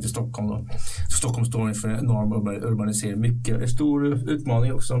 framförallt inte Stockholm då. Stockholm står inför en enorm urbanisering. Mycket stor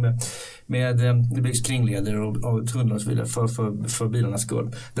utmaning också med det byggs kringleder och tunnlar och så vidare för bilarnas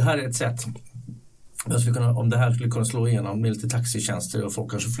skull. Det här är ett sätt. Om det här skulle kunna slå igenom med lite taxitjänster och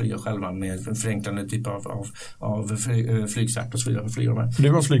folk kanske flyga själva med en förenklande typ av flygcert och så vidare. Det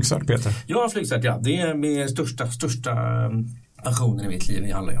var flygcert, Peter? Ja, flygcert, ja. Det är min största passionen i mitt liv.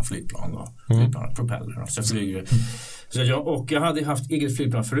 Det handlar om flygplan och propeller. Så jag flyger. Jag hade haft eget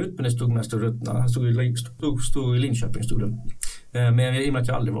flygplan förut, men det stod mest och ruttna. Stod i Linköping stod det. Men i och med att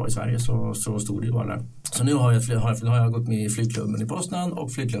jag aldrig var i Sverige så stod det ju bara där. Så nu har jag gått med i flygklubben i Poznan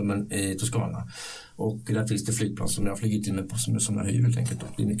och flygklubben i Toscana. Och där finns det flygplan som jag har flugit in med på som jag hyr helt enkelt.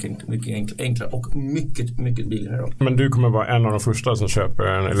 Det är mycket enklare och mycket, mycket billigare då. Men du kommer vara en av de första som köper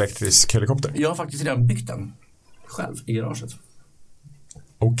en elektrisk helikopter? Jag har faktiskt redan byggt den själv i garaget.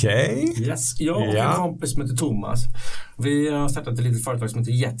 Okej. Yes. Jag och en kompis som heter Thomas. Vi har startat ett litet företag som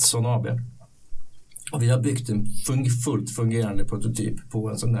heter Jetson AB. Och vi har byggt en fullt fungerande prototyp på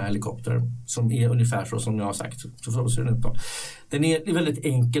en sån här helikopter som är ungefär så som jag har sagt. Så ser den ut då. Den är väldigt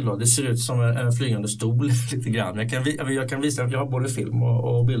enkel då. Det ser ut som en flygande stol lite grann. Jag kan visa att jag har både film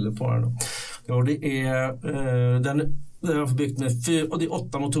och bilder på den. Och det är den har byggt med 4 och det är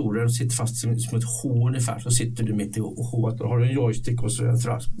 8 motorer och sitter fast som ett H ungefär. Så sitter du mitt i H. Då har du en joystick och så en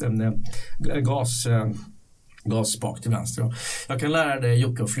gasspak till vänster. Då. Jag kan lära dig,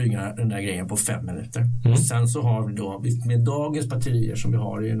 Jocke, att flyga den där grejen på 5 minuter. Och sen så har vi då, med dagens batterier som vi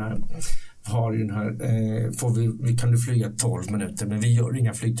har i den här kan du flyga 12 minuter, men vi gör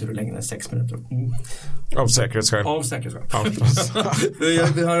inga flygturer längre än 6 minuter. Av säkerhetsskäl. Av säkerhetsskäl.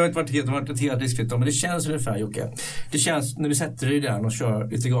 Det har inte varit helt riskfritt, men det känns ungefär, Jocke. Det känns när vi sätter dig där och kör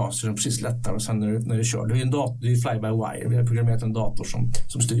lite gas och den precis lättar och sen när du kör. Det är en dator, det är fly-by-wire. Vi har programmerat en dator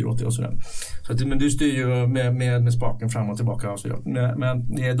som styr åt det och sådär. Men du styr ju med spaken fram och tillbaka och så vidare.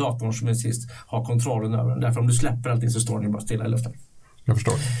 Men det är datorn som sist har kontrollen över den. Därför om du släpper allting så står den bara stilla i luften. Jag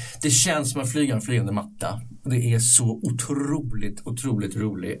förstår. Det känns som att flyga en flygande matta. Det är så otroligt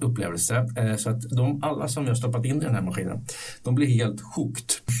rolig upplevelse. Så att alla som vi har stoppat in i den här maskinen, de blir helt hooked.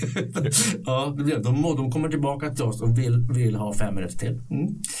 Ja, de kommer tillbaka till oss och vill ha 5 minuter till.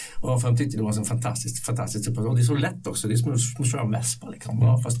 Och de tyckte det var en fantastisk upplevelse. Och det är så lätt också. Det är som att köra en Vespa liksom.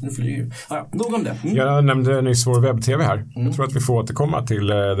 Ja, fast nu flyger. Ja, nog om det. Jag nämnde nyss vår webb-tv här. Jag tror att vi får återkomma till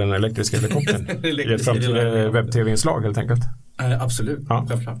den elektriska helikoptern i ett framtida webb-tv-inslag helt enkelt. Absolut. Ja.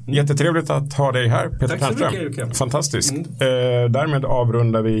 Jättetrevligt att ha dig här, Peter Ternström. Fantastiskt. Därmed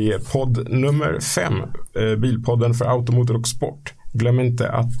avrundar vi podd nummer 5, Bilpodden för automotor och sport. Glöm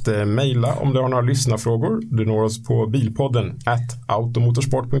inte att mejla om du har några lyssnarfrågor. Du når oss på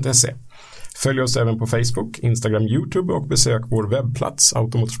bilpodden@automotorsport.se. Följ oss även på Facebook, Instagram, YouTube och besök vår webbplats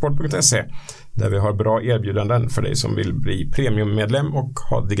automotorsport.se där vi har bra erbjudanden för dig som vill bli premiummedlem och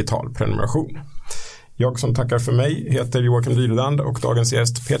ha digital prenumeration. Jag som tackar för mig heter Joakim Dyredand och dagens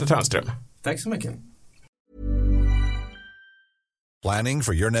gäst Peter Ternström. Tack så mycket. Planning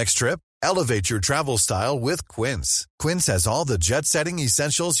for your next trip? Elevate your travel style with Quince. Quince has all the jet-setting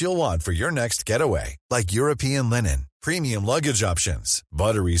essentials you'll want for your next getaway, like European linen, premium luggage options,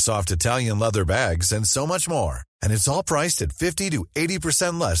 buttery soft Italian leather bags, and so much more. And it's all priced at 50 to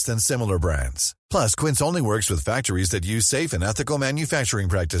 80% less than similar brands. Plus, Quince only works with factories that use safe and ethical manufacturing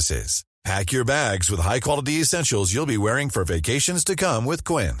practices. Pack your bags with high-quality essentials you'll be wearing for vacations to come with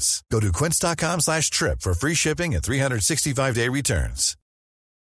Quince. Go to quince.com/trip for free shipping and 365-day returns.